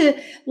funny to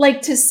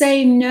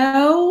say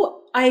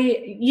no?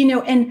 I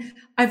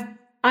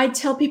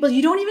tell people,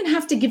 you don't even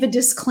have to give a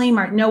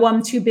disclaimer. No,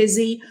 I'm too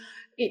busy.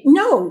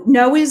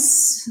 No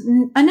is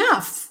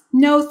enough.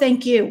 No,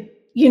 thank you.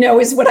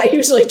 Is what I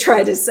usually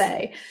try to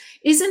say.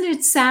 Isn't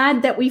it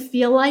sad that we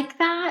feel like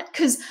that?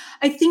 Because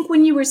I think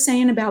when you were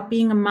saying about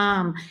being a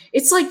mom,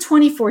 it's like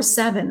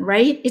 24/7,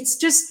 right? It's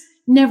just,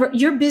 never,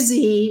 you're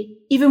busy.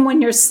 Even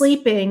when you're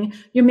sleeping,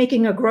 you're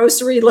making a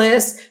grocery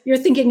list. You're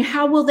thinking,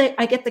 how will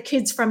I get the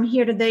kids from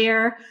here to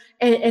there?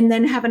 And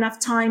then have enough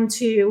time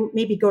to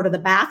maybe go to the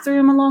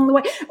bathroom along the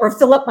way or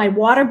fill up my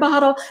water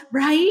bottle,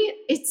 right?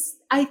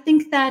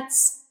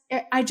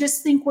 I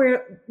just think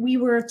we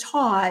were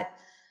taught,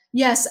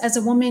 yes, as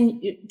a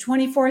woman,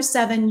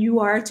 24/7,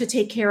 you are to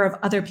take care of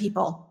other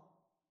people.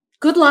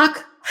 Good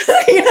luck.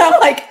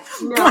 Like.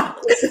 No,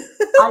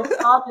 I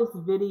saw this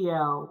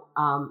video,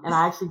 and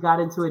I actually got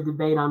into a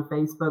debate on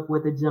Facebook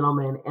with a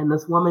gentleman, and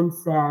this woman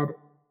said,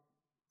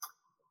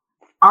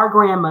 our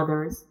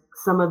grandmothers,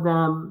 some of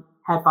them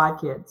had 5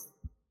 kids,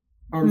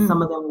 and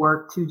some of them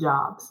worked 2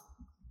 jobs,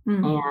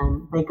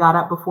 and they got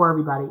up before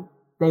everybody.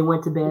 They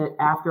went to bed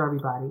after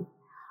everybody.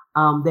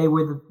 They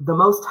were the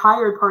most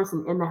tired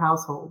person in the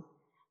household.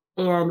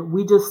 And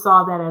we just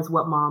saw that as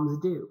what moms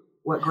do,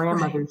 what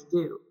grandmothers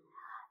do.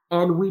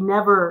 And we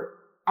never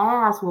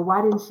asked, well,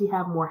 why didn't she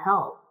have more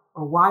help?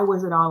 Or why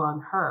was it all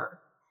on her?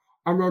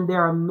 And then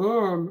there are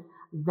men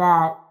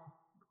that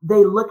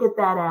they look at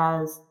that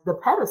as the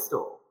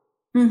pedestal.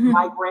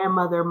 My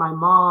grandmother, my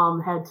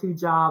mom had 2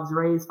 jobs,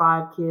 raised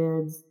 5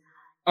 kids.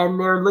 And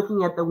they're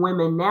looking at the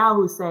women now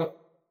who say,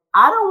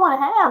 I don't want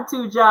to have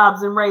 2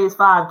 jobs and raise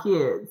 5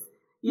 kids.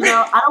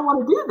 I don't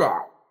want to do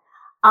that.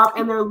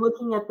 And they're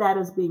looking at that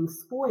as being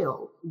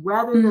spoiled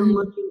rather than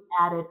looking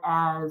at it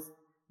as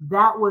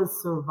that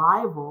was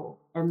survival.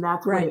 And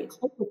that's what it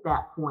took at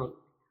that point.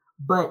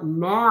 But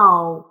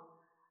now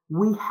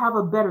we have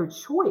a better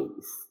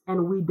choice,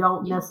 and we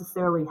don't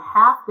necessarily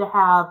have to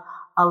have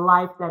a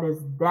life that is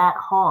that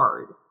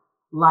hard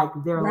like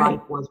their life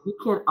was. We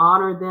can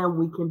honor them.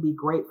 We can be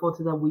grateful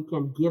to them. We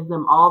can give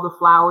them all the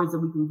flowers that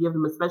we can give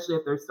them, especially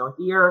if they're still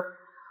here.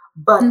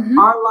 But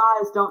our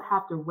lives don't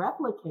have to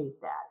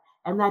replicate that.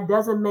 And that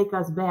doesn't make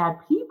us bad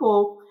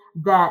people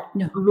that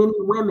many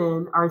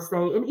women are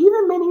saying, and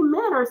even many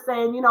men are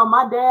saying,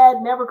 my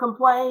dad never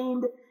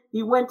complained.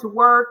 He went to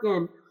work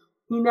and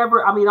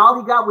all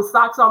he got was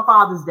socks on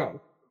Father's Day,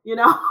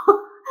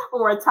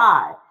 or a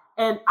tie.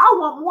 And I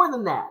want more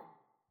than that.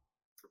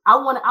 I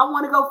want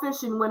to go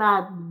fishing when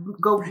I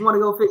want to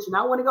go fishing.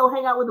 I want to go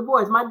hang out with the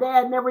boys. My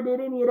dad never did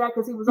any of that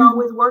because he was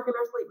always working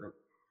or sleeping,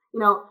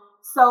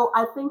 So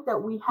I think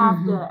that we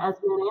have to, as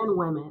men and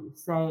women,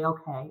 say,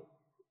 okay,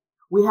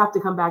 we have to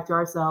come back to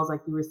ourselves,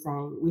 like you were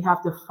saying. We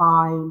have to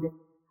find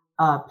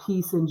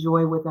peace and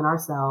joy within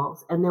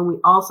ourselves. And then we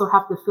also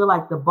have to feel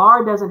like the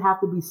bar doesn't have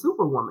to be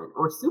Superwoman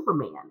or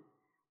Superman,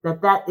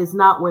 that is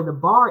not where the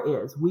bar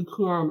is. We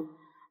can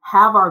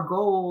have our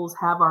goals,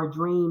 have our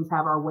dreams,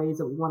 have our ways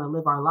that we want to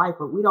live our life,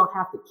 but we don't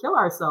have to kill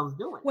ourselves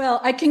doing it. Well,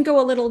 I can go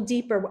a little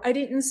deeper. I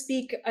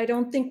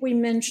don't think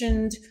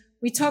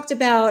we talked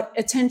about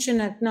attention,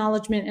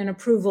 acknowledgement, and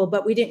approval,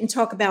 but we didn't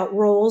talk about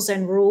roles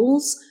and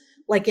rules.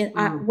 We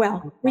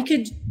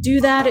could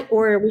do that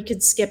or we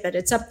could skip it.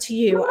 It's up to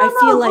you. No, I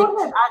feel like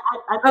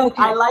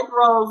I like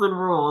roles and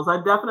rules. I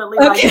definitely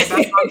like it.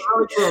 That sounds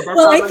really good.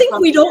 Well, I think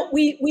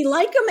we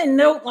like them and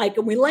don't like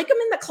them. We like them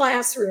in the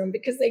classroom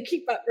because they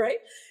keep up, right?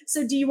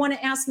 So do you want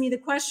to ask me the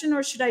question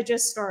or should I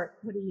just start?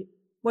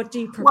 What do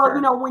you prefer?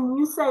 Well, when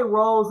you say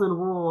roles and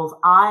rules,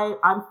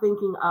 I'm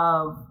thinking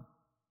of,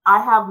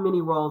 I have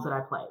many roles that I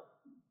play.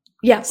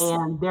 Yes.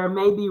 And there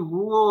may be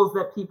rules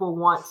that people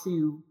want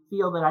to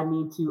feel that I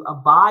need to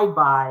abide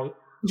by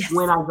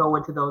when I go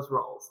into those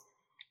roles.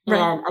 Right.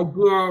 And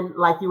again,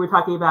 like you were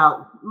talking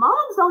about,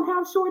 moms don't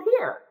have short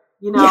hair.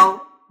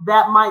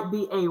 That might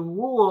be a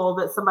rule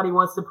that somebody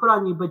wants to put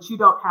on you, but you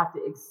don't have to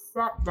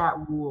accept that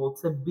rule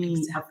to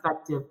be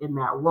effective in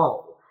that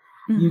role.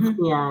 You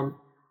can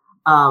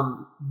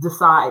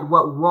decide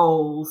what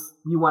roles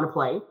you want to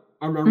play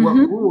and then what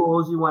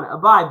rules you want to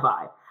abide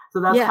by. So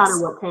that's kind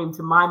of what came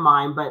to my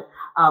mind, but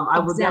I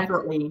would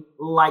definitely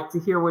like to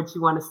hear what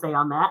you want to say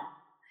on that.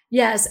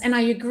 Yes, and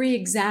I agree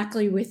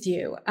exactly with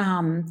you.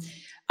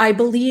 I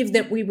believe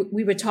that we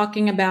were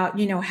talking about,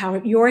 how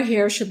your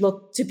hair should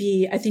look to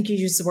be, I think you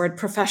used the word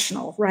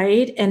professional,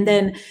 right? And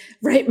then,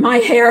 my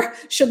hair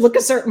should look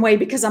a certain way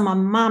because I'm a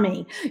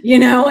mommy,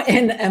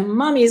 and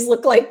mommies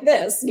look like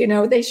this,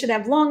 they should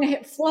have long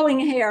hair, flowing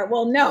hair.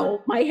 Well,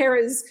 no, my hair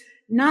is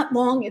not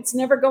long. It's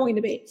never going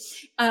to be.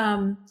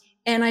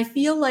 And I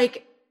feel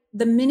like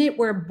the minute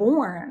we're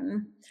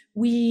born,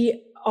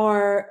 we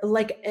are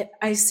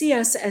I see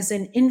us as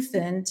an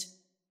infant,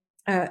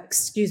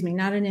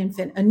 not an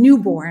infant, a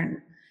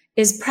newborn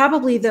is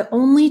probably the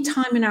only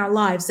time in our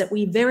lives that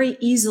we very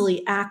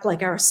easily act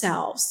like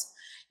ourselves.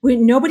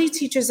 Nobody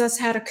teaches us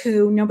how to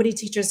coo. Nobody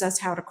teaches us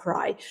how to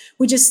cry.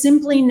 We just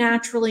simply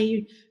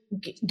naturally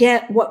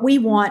get what we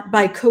want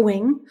by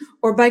cooing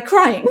or by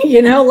crying,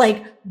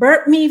 like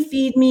burp me,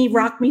 feed me,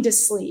 rock me to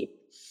sleep.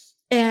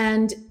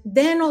 And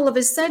then all of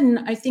a sudden,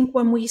 I think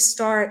when we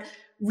start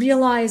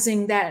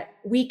realizing that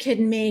we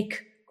can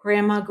make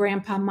grandma,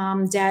 grandpa,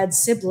 mom, dad,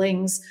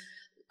 siblings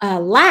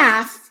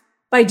laugh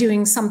by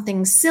doing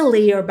something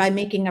silly or by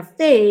making a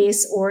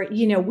face, or,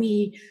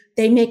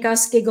 they make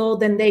us giggle,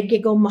 then they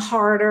giggle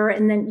harder,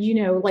 and then,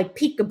 like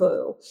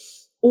peekaboo.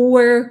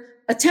 Or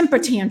a temper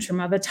tantrum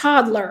of a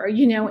toddler,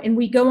 and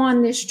we go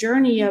on this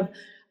journey of,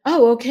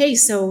 oh, okay,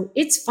 so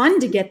it's fun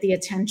to get the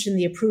attention,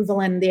 the approval,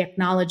 and the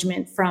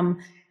acknowledgement from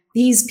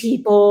these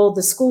people,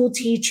 the school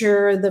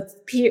teacher, the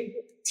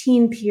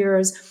teen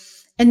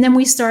peers. And then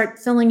we start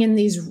filling in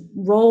these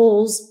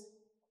roles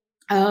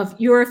of,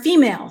 you're a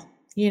female,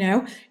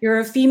 you're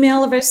a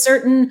female of a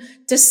certain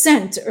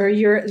descent, or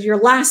your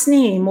last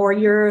name, or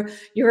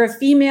you're a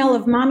female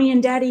of mommy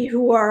and daddy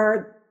who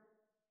are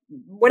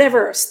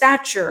whatever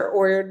stature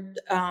or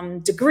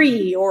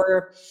degree,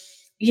 or,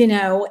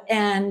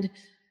 and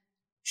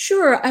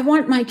sure, I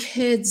want my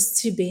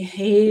kids to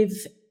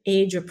behave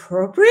age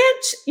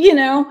appropriate,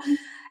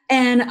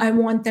 and I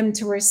want them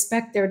to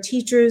respect their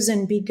teachers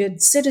and be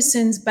good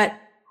citizens. But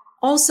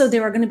also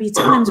there are going to be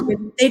times where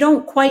they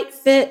don't quite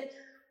fit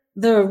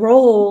the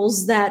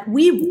roles that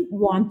we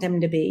want them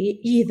to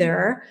be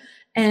either.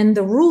 And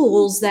the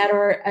rules that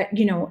are,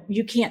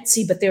 you can't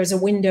see, but there's a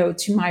window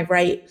to my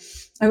right.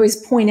 I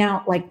always point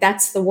out, like,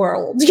 that's the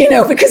world,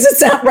 because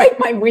it's not right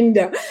my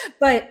window.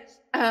 But,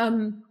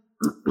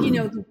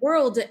 the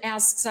world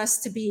asks us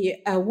to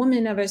be a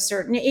woman of a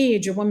certain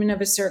age, a woman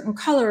of a certain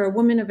color, a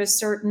woman of a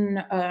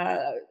certain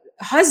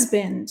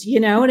husband, you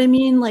know what I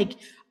mean? Like,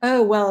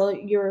 oh, well,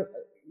 you're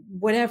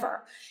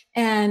whatever.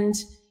 And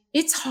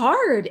it's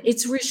hard.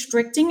 It's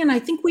restricting. And I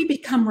think we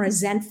become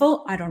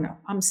resentful. I don't know.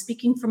 I'm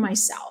speaking for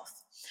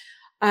myself.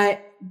 I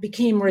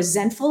became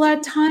resentful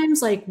at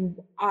times. Like,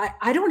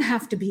 I don't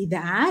have to be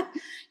that,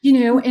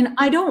 and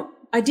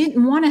I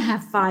didn't want to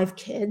have 5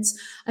 kids.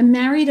 I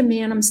married a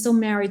man. I'm still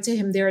married to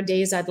him. There are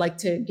days I'd like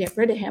to get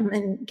rid of him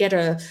and get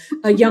a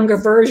younger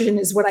version,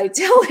 is what I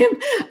tell him,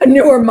 a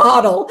newer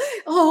model.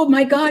 Oh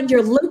my God,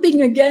 you're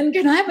limping again.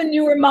 Can I have a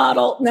newer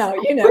model? No,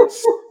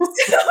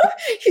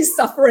 he's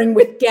suffering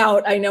with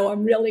gout. I know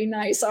I'm really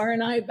nice,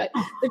 aren't I? But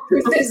the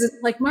truth is,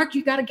 it's like, Mark,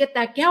 you got to get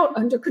that gout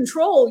under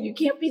control. You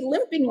can't be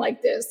limping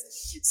like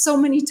this so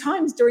many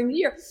times during the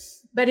year.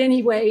 But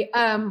anyway,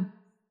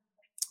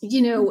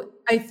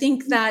 I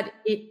think that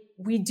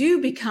we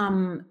do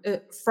become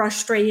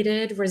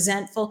frustrated,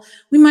 resentful.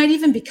 We might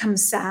even become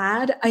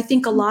sad. I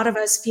think a lot of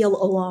us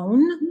feel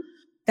alone.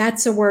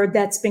 That's a word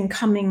that's been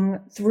coming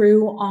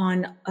through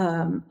on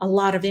a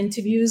lot of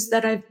interviews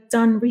that I've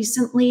done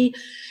recently,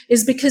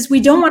 is because we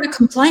don't want to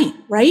complain,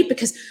 right?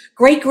 Because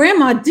great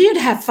grandma did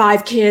have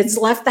 5 kids,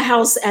 left the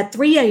house at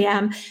 3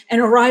 a.m. and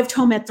arrived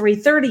home at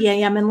 3:30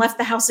 a.m. and left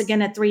the house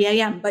again at 3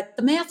 a.m. But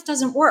the math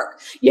doesn't work,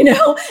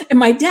 And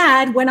my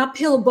dad went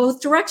uphill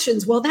both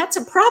directions. Well, that's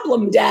a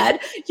problem,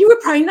 Dad. You were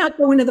probably not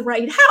going to the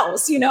right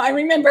house. I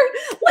remember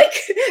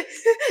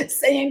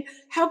saying,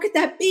 how could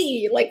that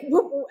be? Like,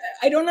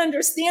 I don't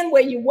understand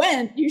where you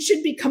went. You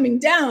should be coming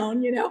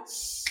down,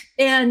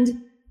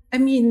 And I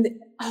mean,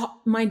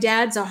 my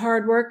dad's a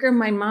hard worker.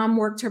 My mom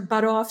worked her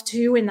butt off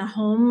too in the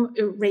home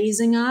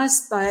raising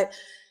us. But,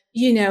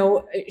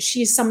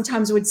 she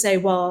sometimes would say,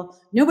 well,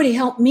 nobody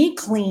helped me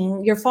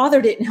clean. Your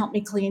father didn't help me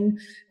clean.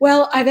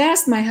 Well, I've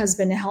asked my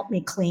husband to help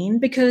me clean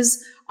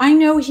because I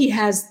know he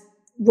has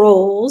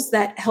roles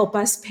that help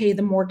us pay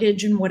the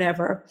mortgage and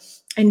whatever,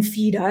 and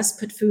feed us,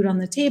 put food on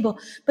the table.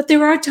 But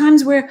there are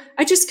times where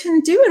I just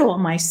couldn't do it all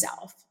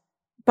myself,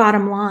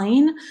 bottom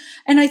line.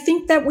 And I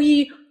think that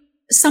we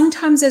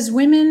sometimes, as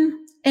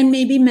women, and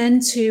maybe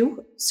men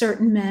too,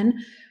 certain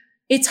men,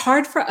 it's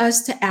hard for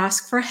us to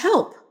ask for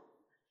help.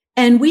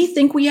 And we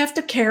think we have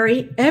to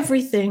carry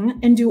everything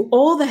and do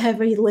all the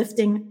heavy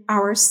lifting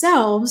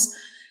ourselves.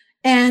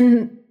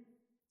 And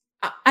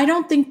I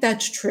don't think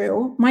that's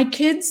true. My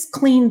kids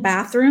clean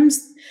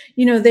bathrooms.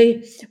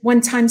 They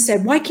one time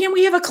said, why can't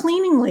we have a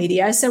cleaning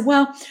lady? I said,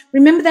 well,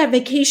 remember that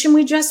vacation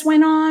we just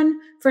went on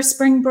for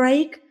spring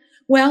break?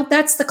 Well,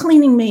 that's the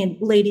cleaning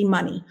lady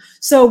money.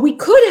 So we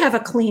could have a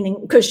cleaning,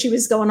 because she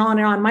was going on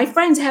and on. My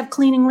friends have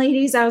cleaning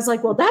ladies. I was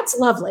like, well, that's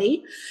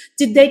lovely.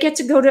 Did they get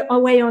to go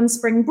away on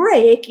spring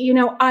break?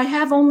 I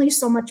have only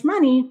so much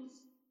money,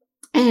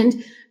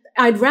 and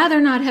I'd rather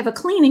not have a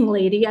cleaning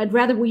lady. I'd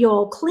rather we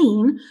all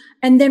clean,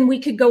 and then we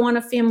could go on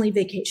a family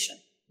vacation,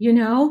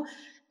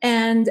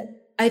 And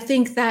I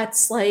think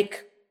that's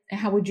like,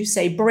 how would you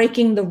say,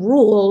 breaking the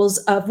rules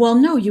of, well,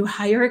 no, you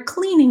hire a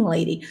cleaning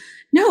lady.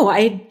 No,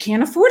 I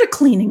can't afford a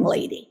cleaning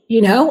lady.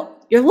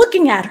 You're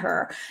looking at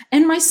her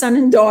and my son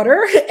and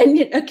daughter, and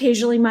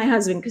occasionally my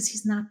husband, because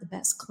he's not the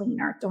best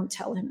cleaner. Don't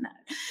tell him that.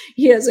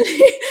 He doesn't.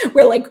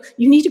 We're like,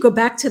 you need to go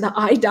back to the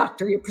eye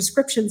doctor. Your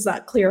prescription's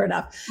not clear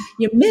enough.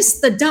 You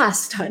missed the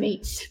dust,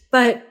 honey.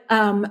 But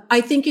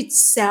I think it's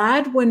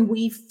sad when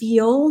we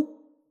feel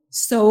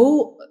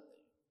so,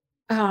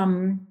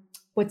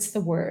 what's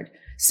the word?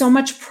 So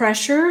much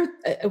pressure.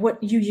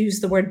 What you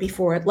used the word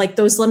before, like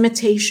those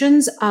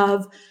limitations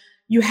of,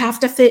 you have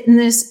to fit in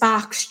this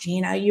box,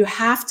 Gina. You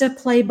have to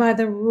play by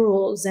the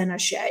rules,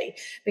 Zinashe,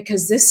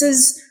 because this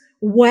is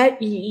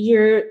what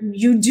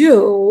you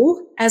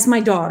do as my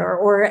daughter,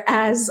 or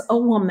as a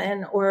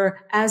woman, or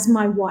as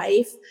my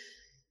wife.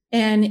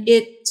 And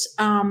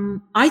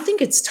I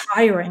think it's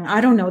tiring. I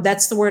don't know.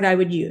 That's the word I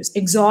would use.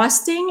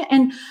 Exhausting.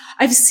 And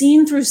I've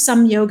seen through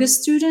some yoga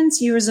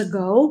students years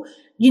ago,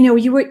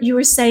 you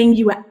were saying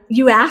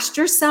you asked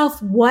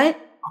yourself, what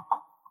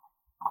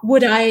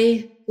would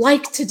I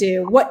like to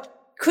do? What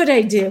could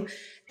I do?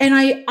 And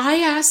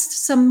I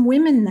asked some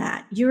women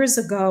that years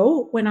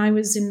ago when I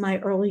was in my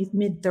early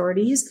mid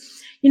 30s.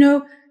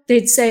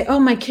 They'd say, "Oh,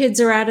 my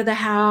kids are out of the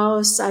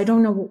house. I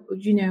don't know."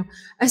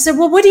 I said,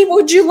 "Well, what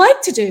would you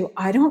like to do?"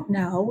 "I don't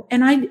know."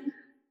 And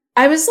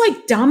I was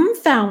like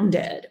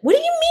dumbfounded. "What do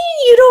you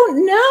mean you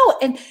don't know?"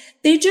 And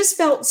they just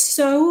felt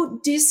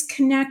so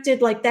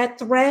disconnected. Like that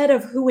thread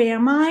of who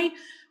am I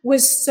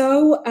was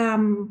so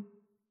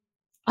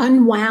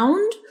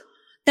unwound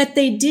that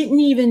they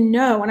didn't even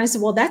know. And I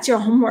said, "Well, that's your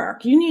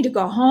homework. You need to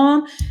go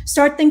home,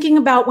 start thinking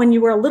about when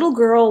you were a little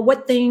girl,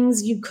 what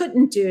things you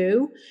couldn't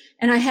do."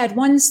 And I had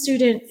one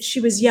student,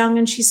 she was young,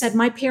 and she said,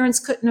 "My parents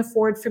couldn't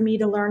afford for me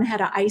to learn how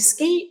to ice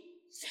skate.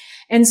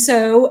 And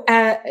so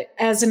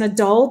as an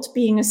adult,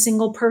 being a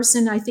single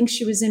person, I think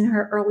she was in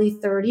her early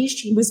 30s,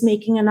 she was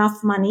making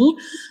enough money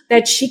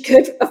that she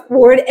could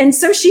afford. And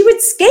so she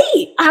would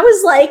skate." I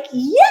was like,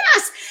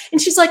 yes.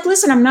 And she's like,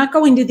 "Listen, I'm not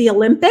going to the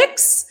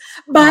Olympics,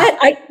 but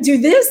I do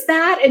this,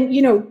 that, and,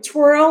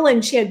 twirl."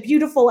 And she had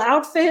beautiful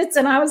outfits.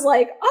 And I was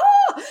like,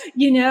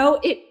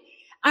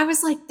 I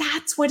was like,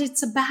 that's what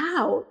it's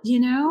about,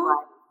 The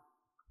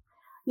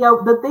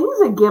things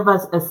that give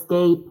us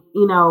escape,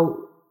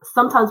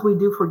 sometimes we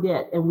do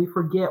forget, and we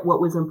forget what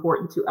was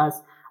important to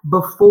us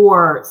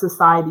before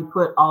society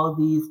put all of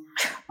these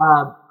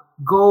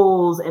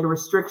goals and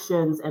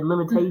restrictions and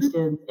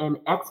limitations and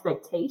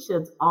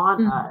expectations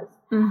on us.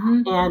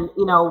 And,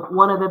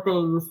 one of the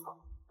things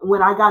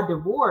when I got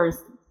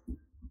divorced,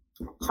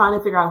 trying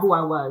to figure out who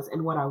I was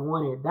and what I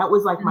wanted, that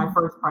was like my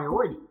first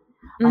priority.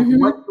 Like,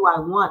 what do I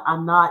want?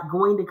 I'm not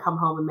going to come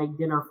home and make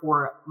dinner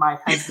for my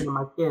husband and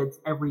my kids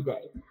every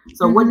day.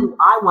 So what do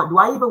I want? Do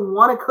I even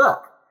want to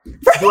cook?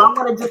 Do I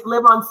want to just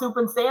live on soup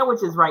and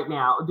sandwiches right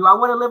now? Do I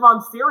want to live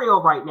on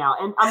cereal right now?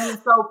 And I mean,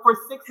 so for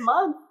 6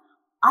 months,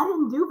 I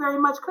didn't do very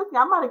much cooking.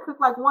 I might have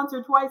cooked like once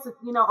or twice,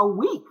 a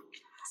week.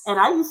 And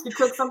I used to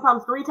cook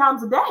sometimes 3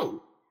 times a day,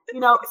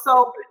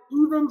 so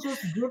even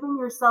just giving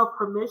yourself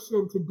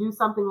permission to do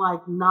something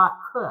like not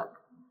cook,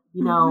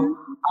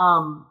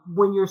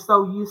 when you're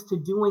so used to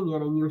doing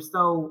it and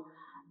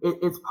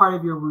it's part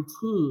of your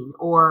routine,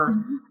 or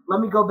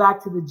let me go back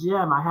to the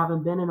gym. I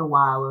haven't been in a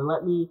while, or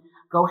let me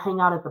go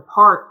hang out at the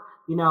park,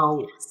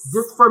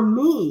 just for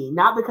me,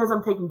 not because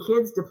I'm taking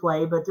kids to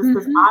play, but just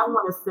because I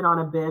want to sit on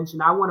a bench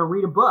and I want to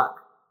read a book,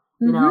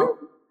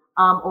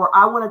 or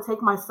I want to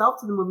take myself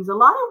to the movies. A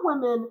lot of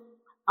women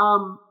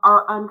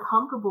are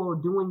uncomfortable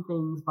doing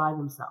things by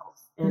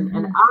themselves.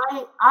 And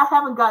I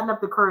haven't gotten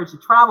up the courage to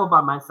travel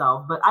by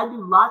myself, but I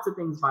do lots of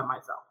things by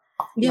myself.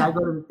 Yeah. I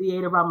go to the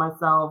theater by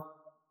myself,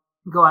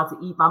 go out to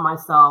eat by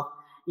myself,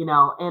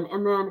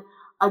 and then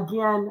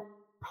again,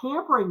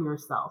 pampering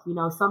yourself.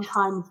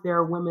 Sometimes there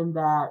are women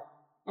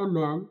and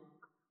men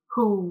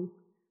who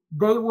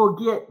they will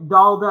get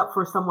dolled up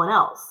for someone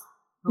else,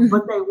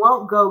 but they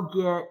won't go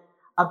get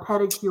a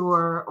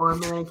pedicure or a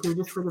manicure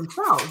just for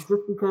themselves,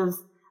 just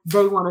because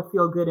they want to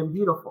feel good and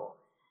beautiful.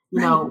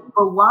 But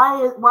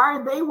why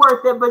are they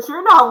worth it, but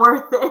you're not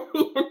worth it?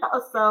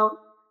 So.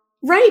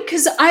 Right,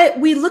 because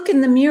we look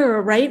in the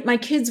mirror, right? My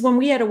kids, when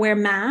we had to wear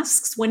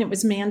masks, when it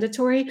was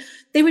mandatory,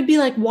 they would be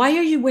like, "Why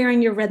are you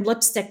wearing your red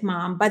lipstick,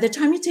 Mom? By the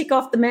time you take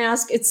off the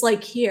mask, it's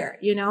like here,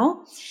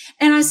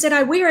 And I said,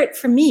 "I wear it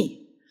for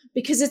me,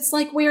 because it's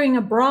like wearing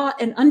a bra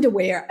and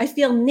underwear. I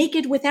feel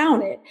naked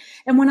without it.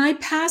 And when I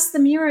pass the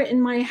mirror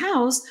in my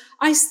house,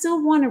 I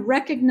still want to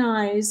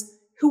recognize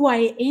who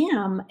I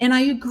am." And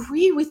I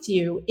agree with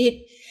you.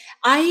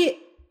 I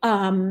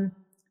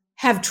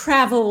have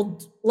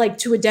traveled like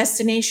to a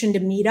destination to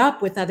meet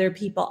up with other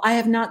people. I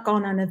have not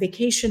gone on a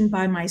vacation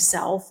by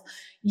myself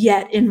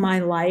yet in my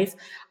life.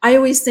 I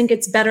always think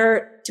it's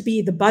better to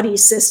be the buddy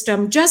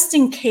system, just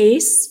in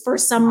case for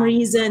some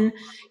reason,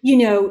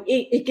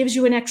 it gives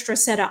you an extra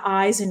set of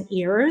eyes and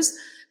ears.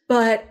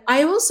 But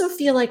I also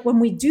feel like when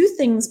we do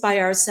things by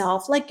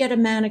ourselves, like get a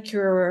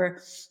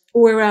manicure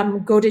or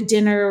go to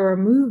dinner or a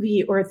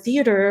movie or a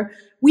theater,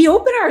 we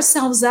open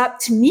ourselves up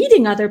to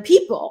meeting other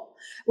people.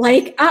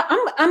 Like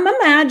I'm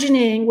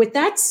imagining with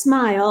that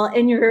smile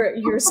and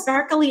your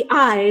sparkly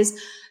eyes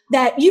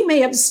that you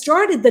may have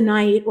started the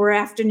night or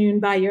afternoon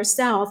by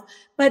yourself,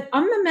 but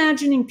I'm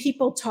imagining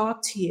people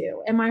talk to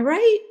you. Am I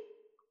right?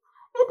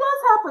 It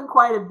does happen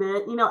quite a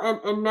bit,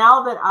 and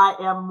now that I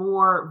am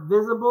more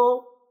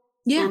visible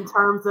in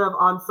terms of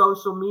on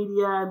social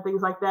media and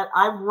things like that,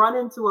 I've run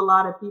into a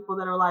lot of people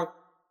that are like,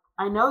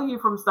 "I know you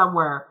from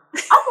somewhere.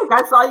 I think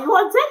I saw you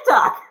on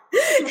TikTok."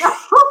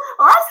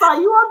 Or I saw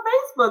you on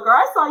Facebook, or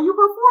I saw you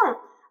perform.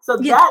 So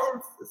that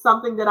is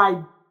something that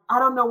I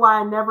don't know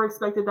why I never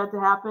expected that to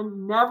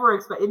happen.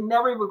 It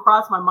never even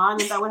crossed my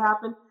mind that would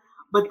happen.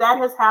 But that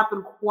has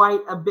happened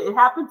quite a bit. It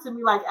happened to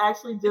me like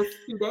actually just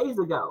 2 days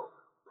ago.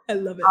 I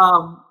love it.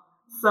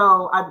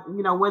 So I,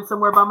 went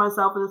somewhere by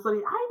myself and it's like,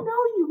 "I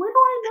know you. Where do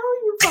I know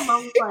you from?" I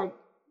was like,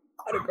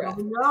 autograph.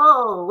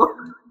 No.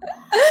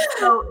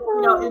 So,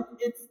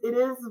 it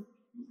is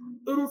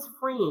it is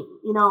freeing.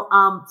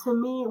 To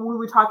me, we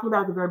were talking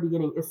about at the very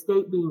beginning,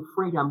 escape being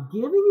freedom,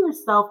 giving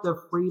yourself the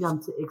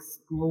freedom to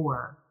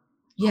explore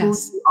who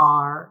Yes. you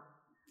are,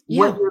 Yeah.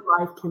 what your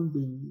life can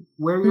be,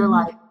 where your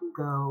life can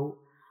go.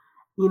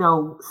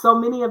 So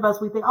many of us,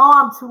 we think, oh,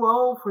 I'm too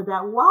old for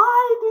that.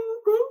 Why do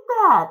you think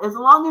that? As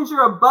long as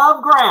you're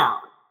above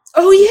ground.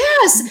 Oh,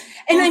 yes.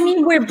 And I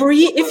mean,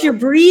 if you're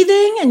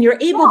breathing and you're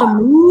able to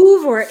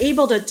move or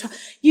able to,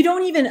 you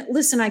don't even,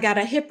 listen, I got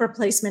a hip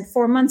replacement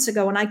 4 months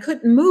ago and I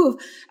couldn't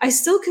move. I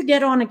still could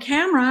get on a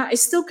camera. I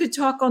still could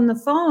talk on the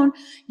phone.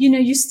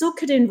 You still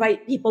could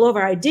invite people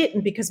over. I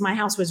didn't because my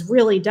house was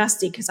really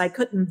dusty because I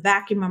couldn't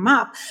vacuum them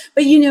up.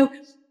 But,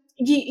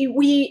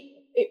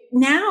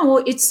 now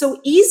it's so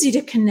easy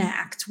to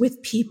connect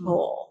with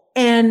people,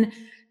 and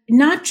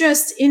not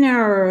just in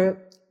our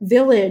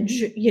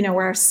village,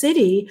 our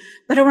city,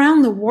 but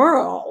around the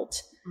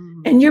world.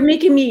 Mm-hmm. And you're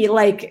making me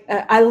like,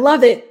 I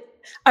love it.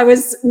 I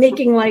was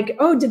making like,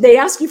 oh, did they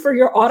ask you for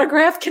your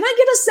autograph? Can I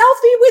get a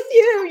selfie with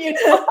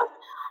you?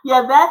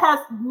 Yeah, that has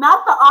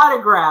not the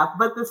autograph,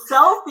 but the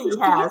selfie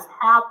has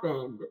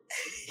happened.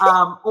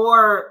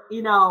 Or,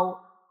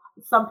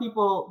 some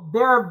people,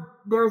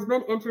 there's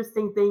been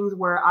interesting things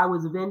where I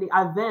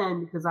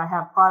vend because I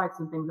have products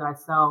and things that I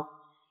sell.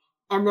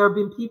 And there have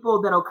been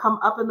people that'll come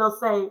up and they'll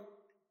say,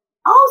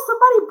 oh,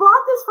 somebody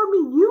bought this for me.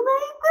 You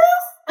made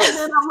this? And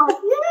then I'm like,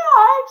 yeah,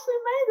 I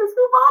actually made this.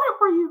 Who bought it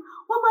for you?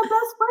 Well, my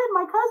best friend,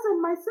 my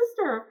cousin, my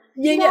sister.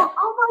 Yeah.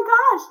 Oh my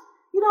gosh.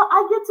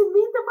 I get to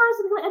meet the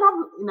person. And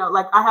I'm,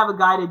 like I have a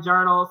guided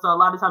journal. So a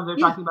lot of times they're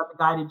talking about the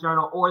guided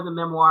journal or the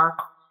memoir.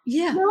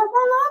 Yeah. Like, I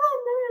love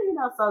it.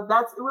 So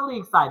that's really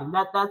exciting.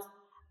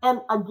 And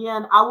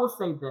again, I will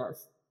say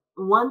this.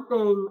 One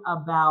thing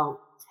about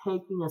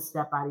taking a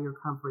step out of your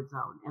comfort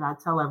zone, and I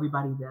tell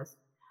everybody this,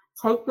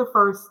 take the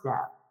first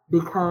step,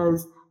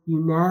 because you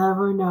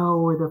never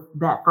know where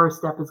that first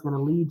step is going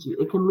to lead you.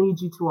 It can lead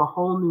you to a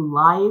whole new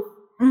life.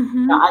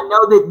 Mm-hmm. Now, I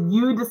know that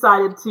you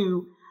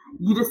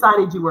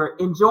decided you were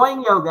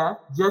enjoying yoga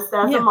just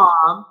as a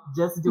mom,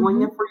 just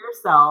doing it for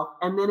yourself.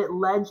 And then it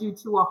led you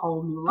to a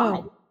whole new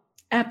life.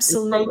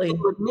 Absolutely. Same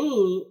thing with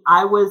me.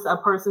 I was a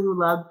person who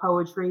loved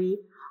poetry.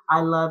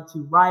 I loved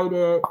to write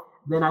it.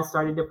 Then I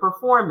started to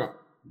perform it.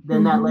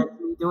 Then that led to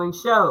me doing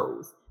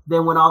shows.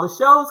 Then when all the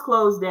shows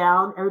closed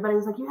down, everybody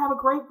was like, you have a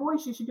great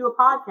voice. You should do a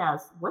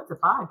podcast. What's a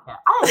podcast?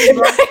 I had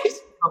never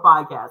a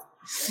podcast.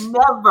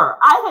 Never.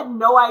 I had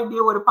no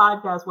idea what a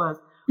podcast was.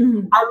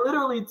 Mm-hmm. I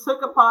literally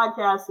took a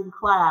podcasting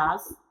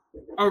class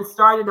and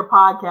started a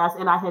podcast,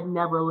 and I had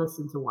never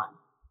listened to one.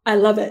 I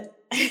love it.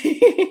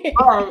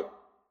 But,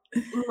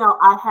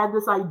 I had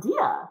this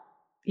idea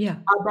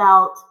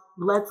about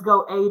let's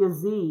go A to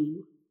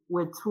Z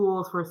with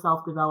tools for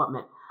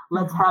self-development.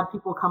 Let's have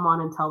people come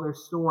on and tell their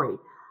story.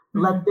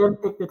 Let them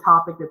pick the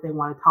topic that they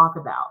want to talk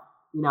about.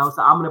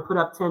 So I'm going to put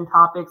up 10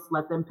 topics.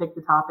 Let them pick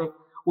the topic.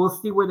 We'll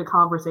see where the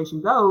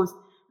conversation goes,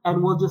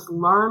 and we'll just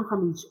learn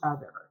from each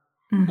other.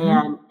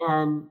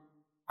 And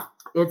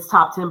it's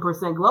top 10%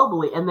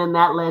 globally. And then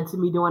that led to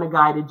me doing a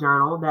guided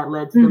journal. That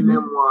led to the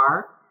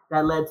memoir.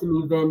 That led to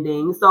me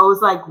vending. So it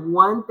was like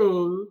one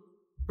thing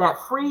that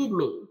freed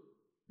me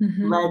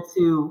led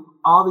to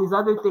all these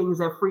other things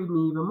that freed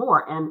me even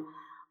more. And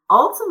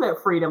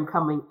ultimate freedom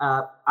coming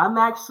up, I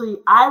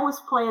was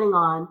planning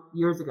on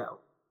years ago.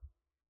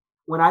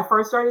 When I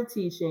first started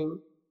teaching,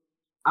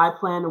 I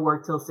planned to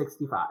work till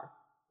 65,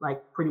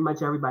 like pretty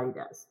much everybody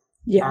does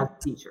as a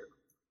teacher.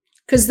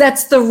 Because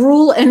that's the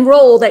rule and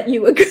role that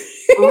you agree.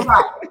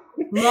 Right.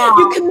 Now,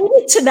 you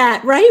committed to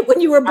that, right?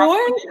 When you were born?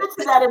 I committed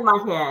to that in my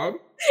head.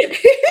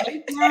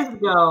 8 years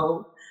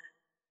ago,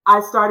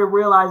 I started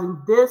realizing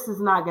this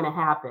is not going to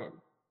happen.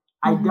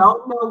 I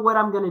don't know what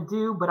I'm going to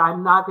do, but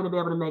I'm not going to be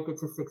able to make it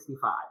to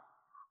 65.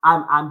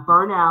 I'm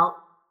burnt out.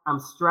 I'm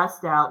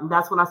stressed out. And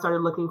that's when I started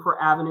looking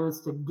for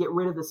avenues to get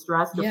rid of the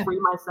stress, to free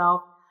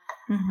myself.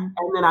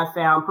 And then I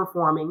found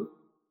performing.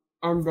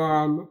 And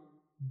then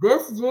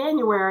this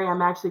January,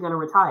 I'm actually going to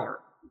retire.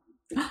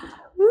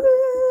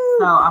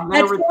 So I'm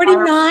going to retire. At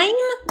 49?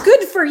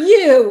 Good for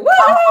you.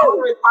 I'm going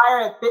to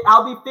retire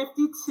I'll be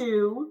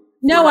 52.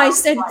 No, I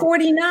said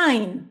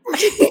 49.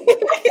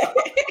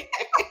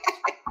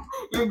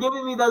 You're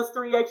giving me those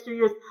 3 extra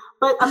years.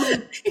 But I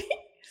mean,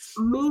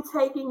 me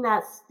taking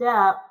that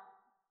step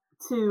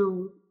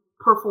to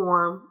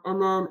perform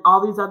and then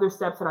all these other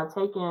steps that I've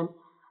taken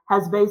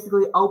has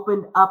basically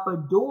opened up a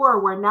door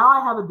where now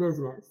I have a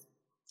business.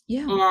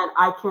 Yeah. And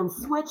I can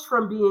switch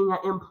from being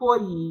an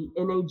employee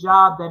in a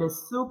job that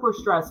is super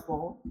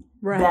stressful,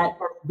 that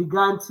has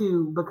begun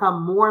to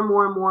become more and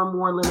more and more and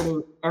more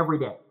limiting every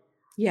day.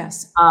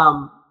 Yes.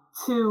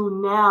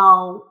 To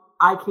now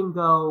I can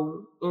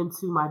go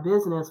into my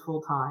business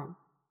full time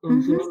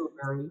in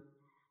January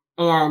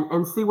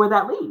and see where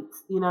that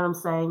leads. You know what I'm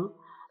saying?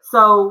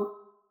 So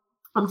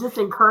I'm just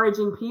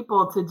encouraging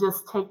people to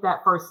just take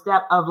that first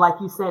step of, like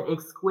you said,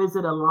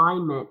 exquisite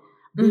alignment,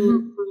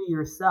 being true to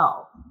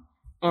yourself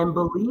and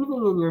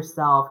believing in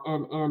yourself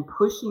and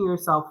pushing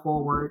yourself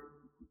forward,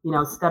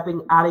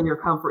 stepping out of your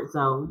comfort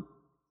zone,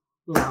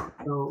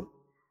 so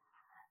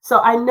So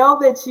I know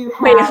that you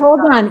have. Wait, hold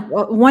on.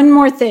 One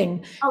more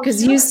thing, because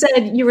sure. you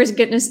said you were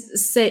going to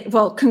say,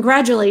 well,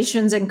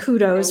 congratulations and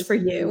kudos for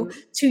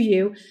to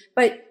you.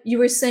 But you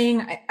were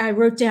saying, I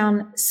wrote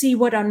down, see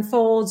what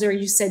unfolds, or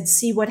you said,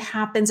 see what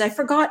happens. I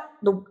forgot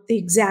the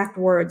exact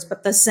words,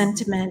 but the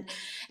sentiment.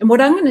 And what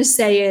I'm going to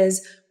say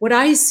is, what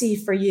I see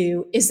for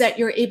you is that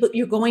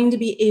you're going to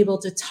be able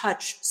to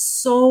touch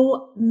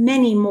so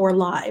many more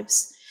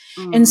lives.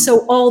 And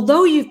so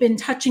although you've been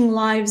touching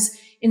lives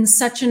in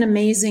such an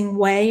amazing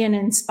way and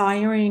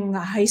inspiring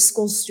high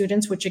school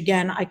students, which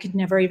again, I could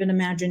never even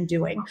imagine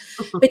doing,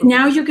 but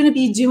now you're going to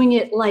be doing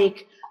it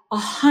like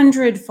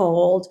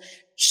 100-fold,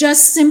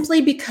 just simply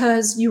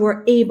because you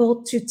were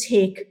able to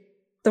take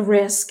the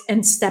risk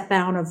and step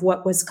out of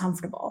what was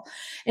comfortable.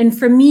 And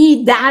for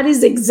me, that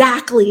is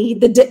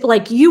exactly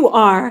like you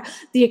are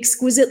the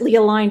exquisitely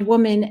aligned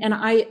woman. And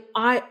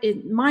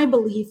my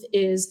belief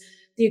is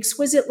the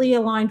exquisitely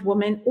aligned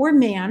woman or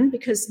man,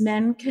 because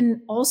men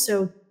can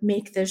also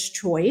make this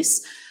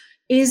choice,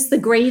 is the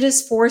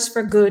greatest force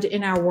for good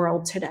in our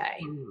world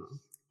today.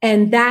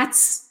 And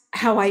that's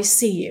how I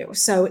see you.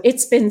 So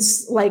it's been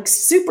like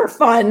super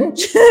fun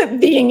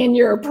being in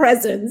your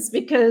presence,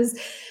 because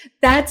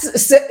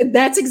that's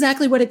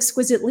exactly what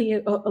exquisitely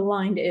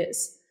aligned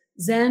is.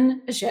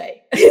 Zen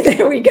Ashay.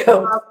 There we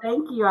go. Oh,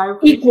 thank you. I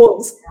appreciate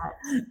Equals.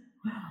 That.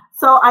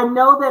 So I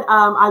know that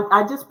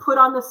I just put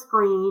on the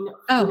screen,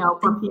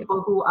 for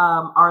people who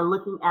are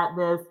looking at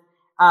this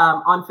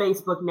on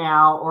Facebook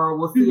now, or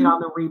we'll see it on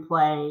the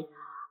replay,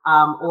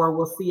 or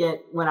we'll see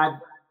it when I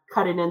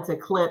cut it into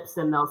clips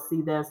and they'll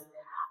see this.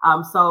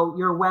 So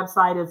your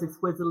website is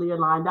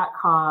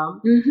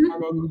exquisitelyaligned.com,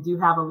 and then you do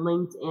have a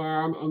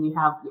LinkedIn, and you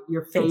have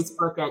your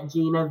Facebook at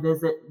Gina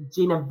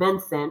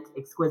Vincent,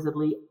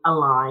 Exquisitely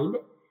Aligned.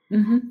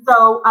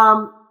 So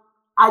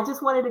I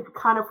just wanted to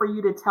kind of for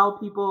you to tell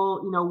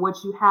people, what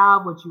you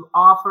have, what you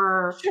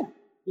offer,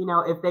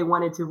 if they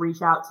wanted to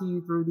reach out to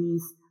you through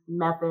these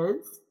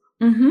methods.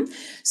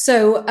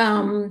 So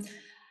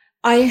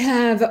I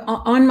have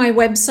on my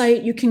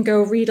website, you can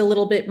go read a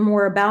little bit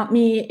more about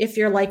me. If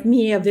you're like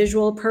me, a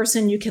visual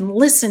person, you can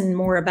listen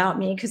more about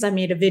me, because I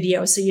made a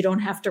video, so you don't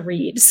have to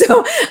read.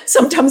 So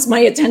sometimes my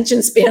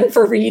attention span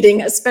for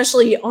reading,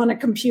 especially on a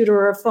computer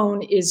or a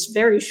phone, is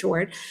very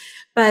short.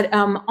 But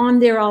on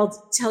there,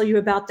 I'll tell you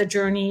about the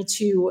journey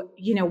to,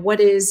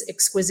 what is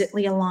exquisite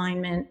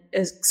alignment,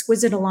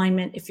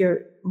 if you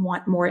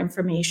want more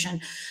information.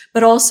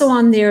 But also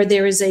on there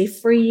is a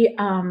free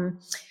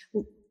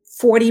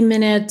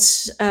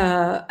 40-minute,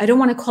 I don't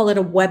want to call it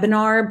a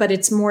webinar, but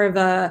it's more of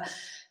a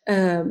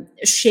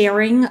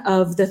sharing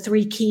of the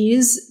 3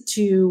 keys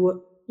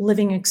to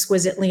living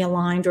exquisitely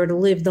aligned, or to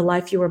live the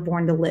life you were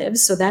born to live.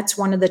 So that's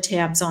one of the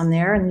tabs on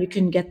there, and you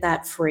can get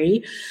that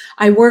free.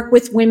 I work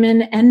with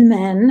women and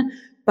men,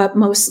 but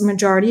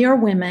majority are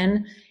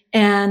women,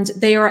 and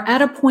they are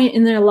at a point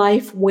in their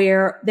life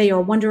where they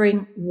are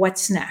wondering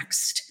what's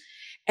next.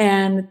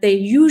 And they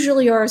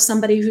usually are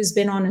somebody who's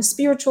been on a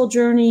spiritual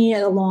journey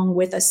along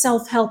with a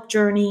self-help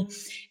journey,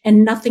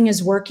 and nothing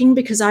is working,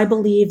 because I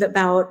believe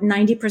about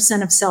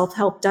 90% of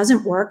self-help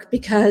doesn't work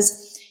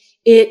because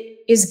it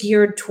is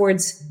geared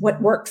towards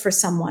what worked for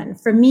someone.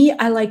 For me,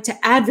 I like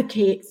to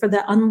advocate for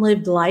the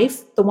unlived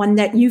life, the one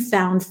that you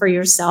found for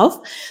yourself,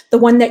 the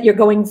one that you're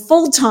going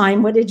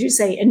full-time, what did you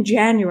say, in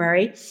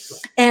January?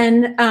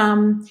 And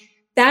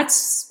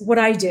that's what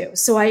I do.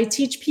 So I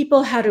teach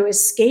people how to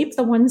escape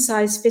the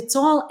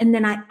one-size-fits-all, and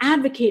then I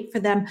advocate for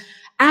them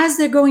as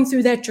they're going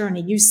through that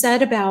journey. You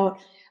said about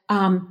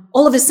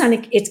all of a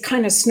sudden it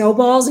kind of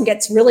snowballs and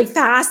gets really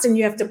fast, and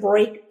you have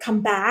to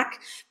come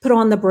back, put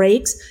on the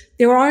brakes.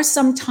 There are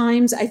some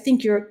times, I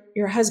think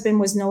your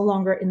husband was no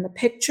longer in the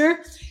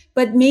picture,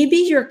 but maybe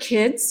your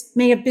kids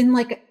may have been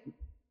like,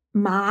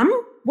 Mom,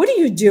 what are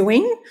you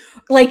doing?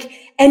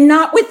 And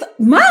not with,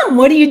 Mom,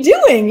 what are you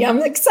doing?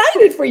 I'm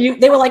excited for you.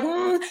 They were like,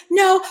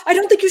 no, I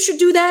don't think you should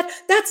do that.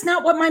 That's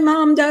not what my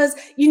mom does.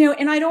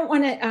 And I don't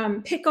want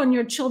to pick on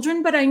your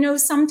children, but I know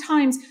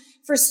sometimes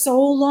for so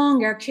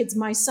long, our kids,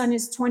 my son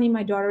is 20,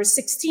 my daughter is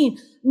 16.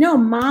 No,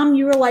 Mom,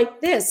 you were like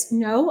this.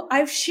 No,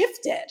 I've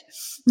shifted,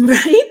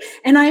 right?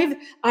 And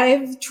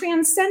I've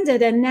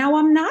transcended, and now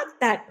I'm not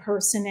that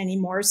person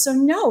anymore. So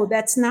no,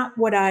 that's not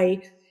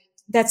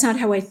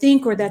how I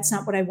think, or that's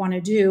not what I want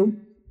to do.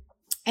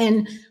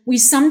 And we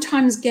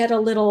sometimes get a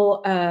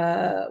little,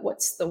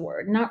 what's the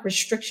word? Not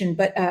restriction,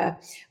 but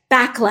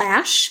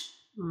backlash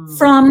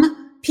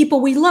from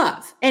people we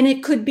love. And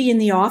it could be in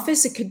the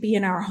office. It could be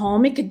in our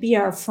home. It could be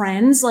our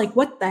friends. Like,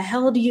 what the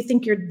hell do you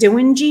think you're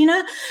doing,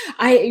 Gina?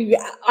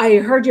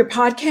 I heard your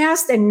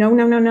podcast, and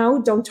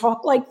no, don't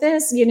talk like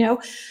this,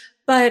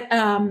 But,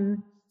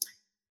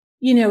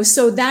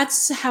 so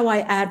that's how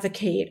I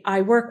advocate.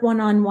 I work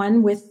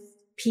one-on-one with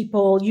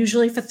people,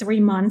 usually for 3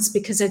 months,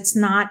 because it's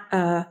not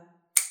a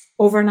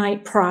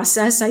overnight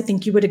process. I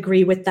think you would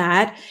agree with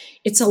that.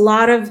 It's a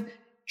lot of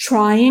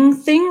trying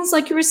things,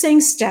 like you were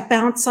saying, step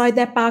outside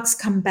that box,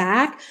 come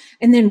back,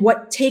 and then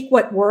take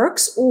what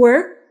works,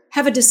 or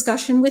have a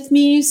discussion with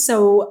me.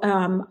 So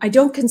I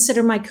don't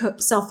consider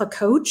myself a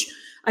coach.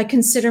 I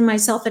consider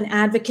myself an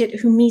advocate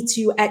who meets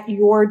you at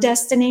your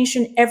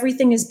destination.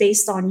 Everything is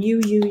based on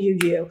you,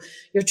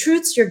 your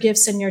truths, your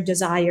gifts, and your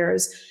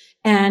desires.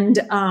 And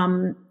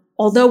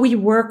although we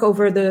work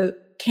over the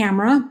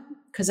camera,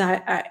 because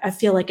I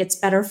feel like it's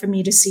better for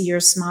me to see your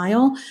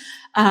smile,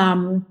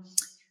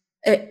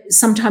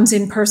 sometimes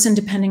in person,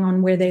 depending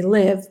on where they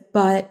live,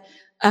 but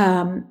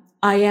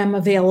I am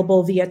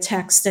available via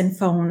text and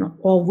phone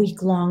all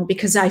week long,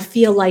 because I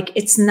feel like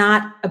it's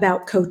not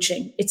about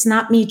coaching. It's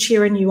not me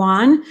cheering you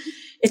on.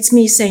 It's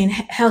me saying,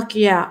 heck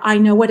yeah, I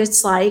know what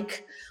it's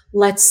like.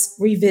 Let's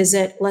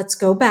revisit, let's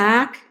go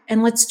back,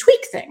 and let's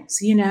tweak things,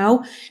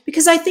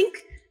 because I think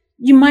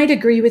you might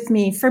agree with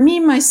me. For me,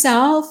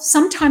 myself,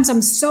 sometimes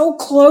I'm so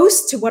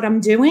close to what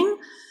I'm doing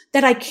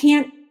that I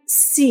can't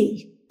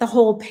see the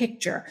whole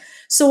picture.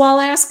 So I'll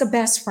ask a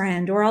best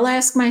friend, or I'll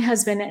ask my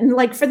husband, and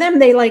like for them,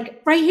 they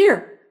like, right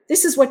here,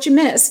 this is what you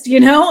missed,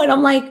 and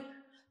I'm like,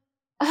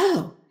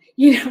 oh,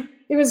 it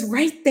was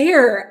right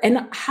there.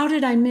 And how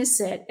did I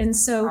miss it? And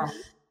so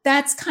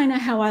that's kind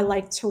of how I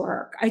like to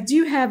work. I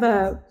do have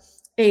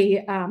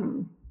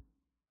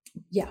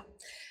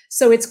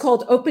so it's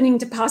called Opening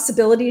to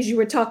Possibilities. You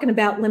were talking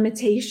about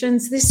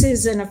limitations. This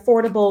is an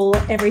affordable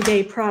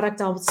everyday product.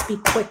 I'll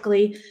speak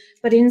quickly.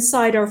 But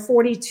inside are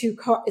 42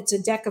 cards. It's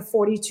a deck of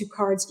 42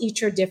 cards.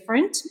 Each are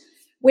different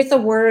with a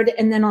word.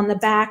 And then on the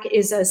back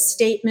is a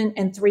statement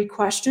and 3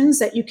 questions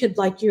that you could,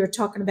 like you're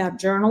talking about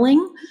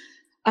journaling.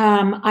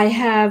 I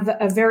have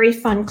a very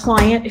fun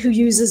client who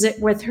uses it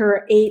with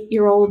her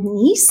 8-year-old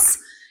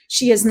niece.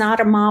 She is not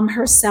a mom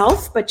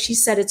herself, but she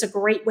said it's a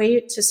great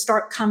way to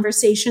start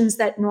conversations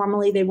that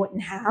normally they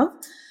wouldn't have.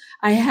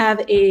 I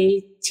have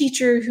a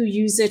teacher who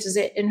uses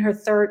it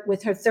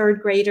with her third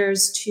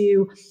graders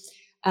to,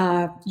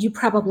 you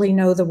probably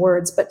know the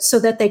words, but so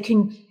that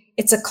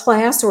it's a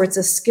class or it's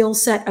a skill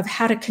set of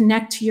how to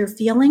connect to your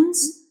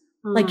feelings,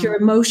 like your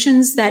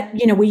emotions that,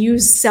 we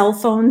use cell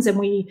phones and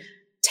we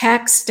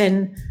text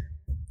and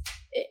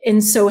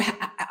so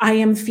I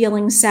am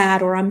feeling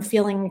sad or I'm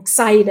feeling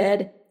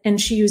excited. And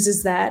she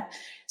uses that.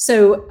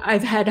 So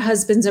I've had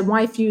husbands and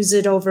wife use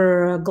it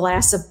over a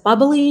glass of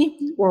bubbly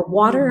or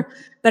water.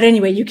 But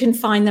anyway, you can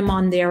find them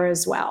on there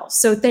as well.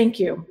 So thank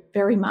you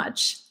very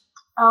much.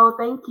 Oh,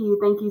 thank you.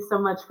 Thank you so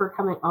much for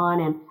coming on.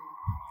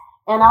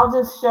 And I'll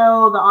just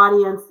show the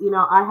audience,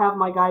 I have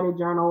my guided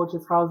journal, which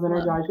is called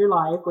Energize Your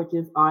Life, which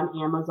is on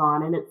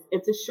Amazon. And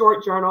it's a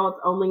short journal.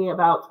 It's only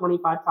about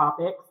 25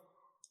 topics.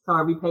 So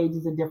every page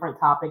is a different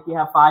topic. You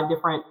have 5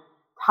 different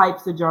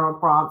types of journal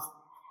prompts.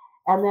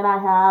 And then I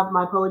have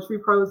my Poetry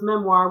Prose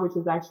memoir, which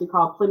is actually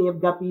called Plenty of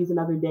Guppies and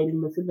Other Dating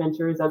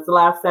Misadventures. That's the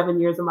last 7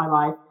 years of my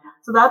life.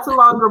 So that's a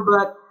longer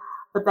book,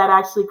 but that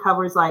actually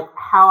covers like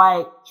how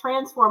I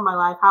transformed my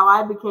life, how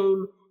I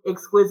became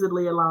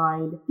exquisitely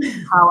aligned,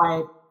 how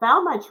I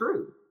found my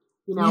truth,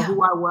 who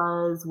I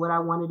was, what I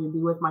wanted to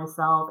do with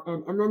myself,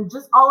 and then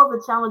just all of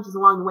the challenges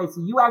along the way.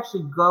 So you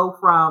actually go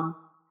from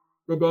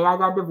the day I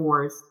got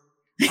divorced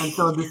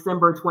until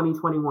December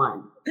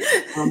 2021.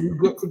 And you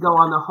get to go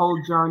on the whole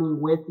journey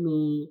with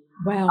me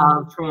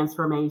of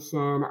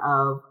transformation,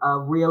 of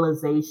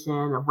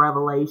realization, of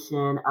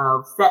revelation,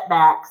 of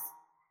setbacks,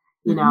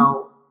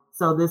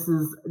 So this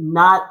is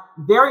not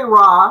very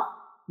raw,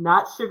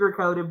 not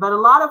sugar-coated, but a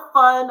lot of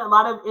fun, a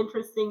lot of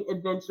interesting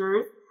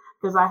adventures,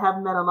 because I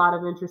have met a lot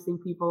of interesting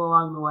people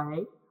along the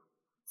way.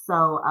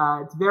 So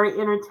it's very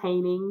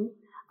entertaining,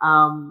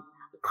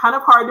 kind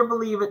of hard to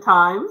believe at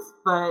times,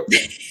 but,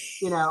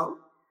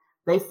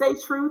 they say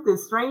truth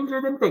is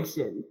stranger than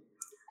fiction.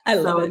 I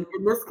love it.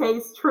 In this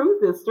case,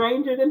 truth is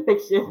stranger than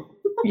fiction.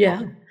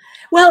 Yeah.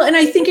 Well, and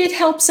I think it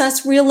helps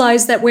us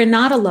realize that we're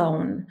not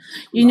alone.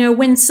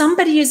 When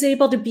somebody is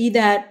able to be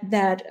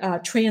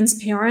that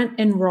transparent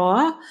and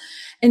raw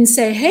and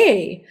say,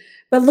 hey,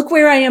 but look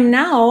where I am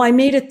now, I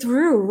made it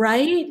through,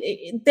 right?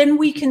 Then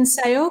we can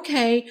say,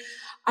 okay,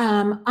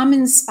 I'm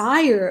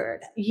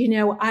inspired.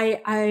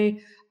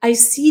 I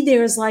see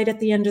there's light at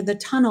the end of the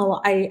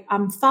tunnel.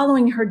 I'm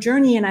following her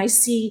journey and I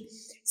see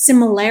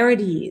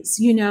similarities,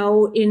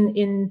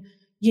 in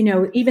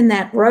even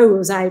that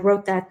rose, I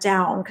wrote that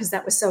down because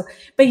that was so,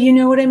 but you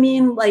know what I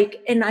mean?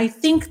 And I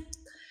think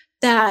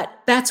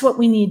that's what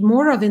we need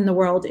more of in the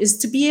world, is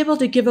to be able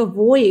to give a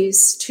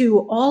voice to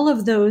all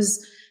of those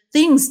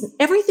things.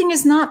 Everything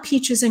is not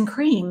peaches and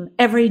cream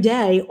every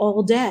day,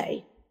 all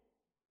day.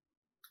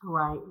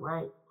 Right.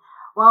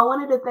 Well, I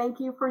wanted to thank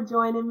you for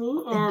joining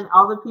me, and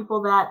all the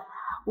people that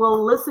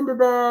will listen to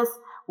this,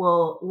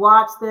 will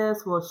watch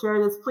this, will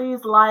share this.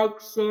 Please like,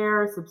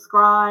 share,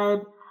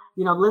 subscribe,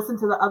 listen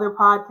to the other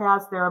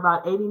podcasts. There are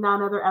about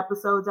 89 other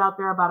episodes out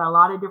there about a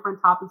lot of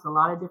different topics, a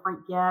lot of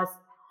different guests.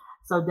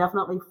 So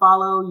definitely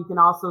follow. You can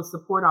also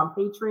support on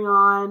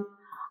Patreon.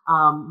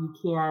 You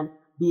can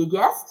be a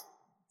guest,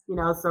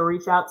 so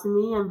reach out to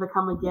me and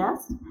become a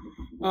guest.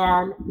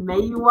 And may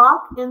you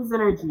walk in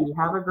Zenergy.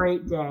 Have a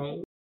great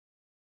day.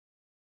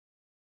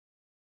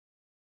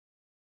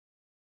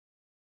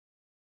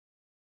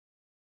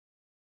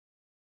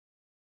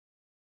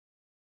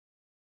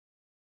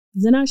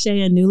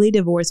 Zinashe, a newly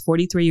divorced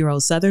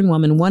 43-year-old Southern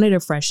woman, wanted a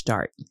fresh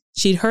start.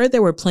 She'd heard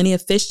there were plenty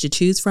of fish to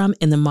choose from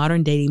in the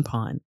modern dating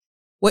pond.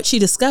 What she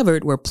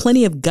discovered were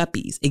plenty of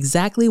guppies,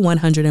 exactly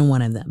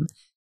 101 of them.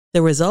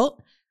 The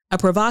result? A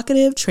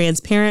provocative,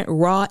 transparent,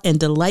 raw, and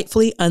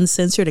delightfully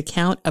uncensored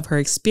account of her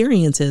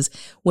experiences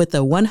with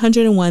the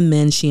 101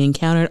 men she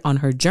encountered on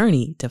her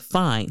journey to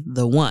find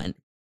the one.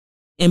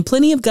 In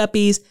Plenty of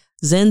Guppies,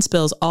 Zin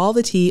spills all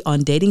the tea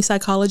on dating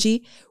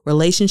psychology,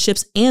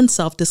 relationships, and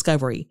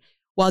self-discovery,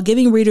 while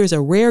giving readers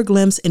a rare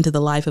glimpse into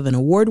the life of an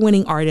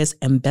award-winning artist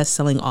and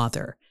best-selling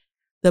author.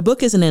 The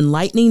book is an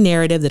enlightening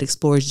narrative that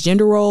explores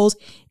gender roles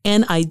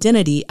and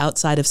identity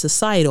outside of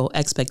societal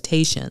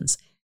expectations.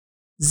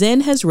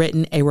 Zin has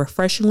written a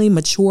refreshingly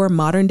mature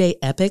modern-day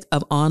epic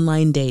of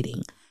online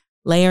dating,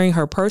 layering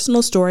her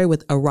personal story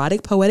with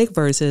erotic poetic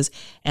verses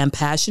and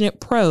passionate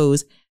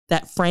prose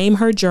that frame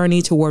her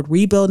journey toward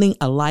rebuilding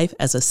a life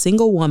as a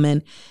single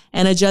woman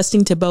and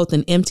adjusting to both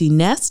an empty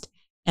nest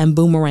and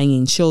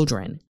boomeranging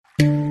children.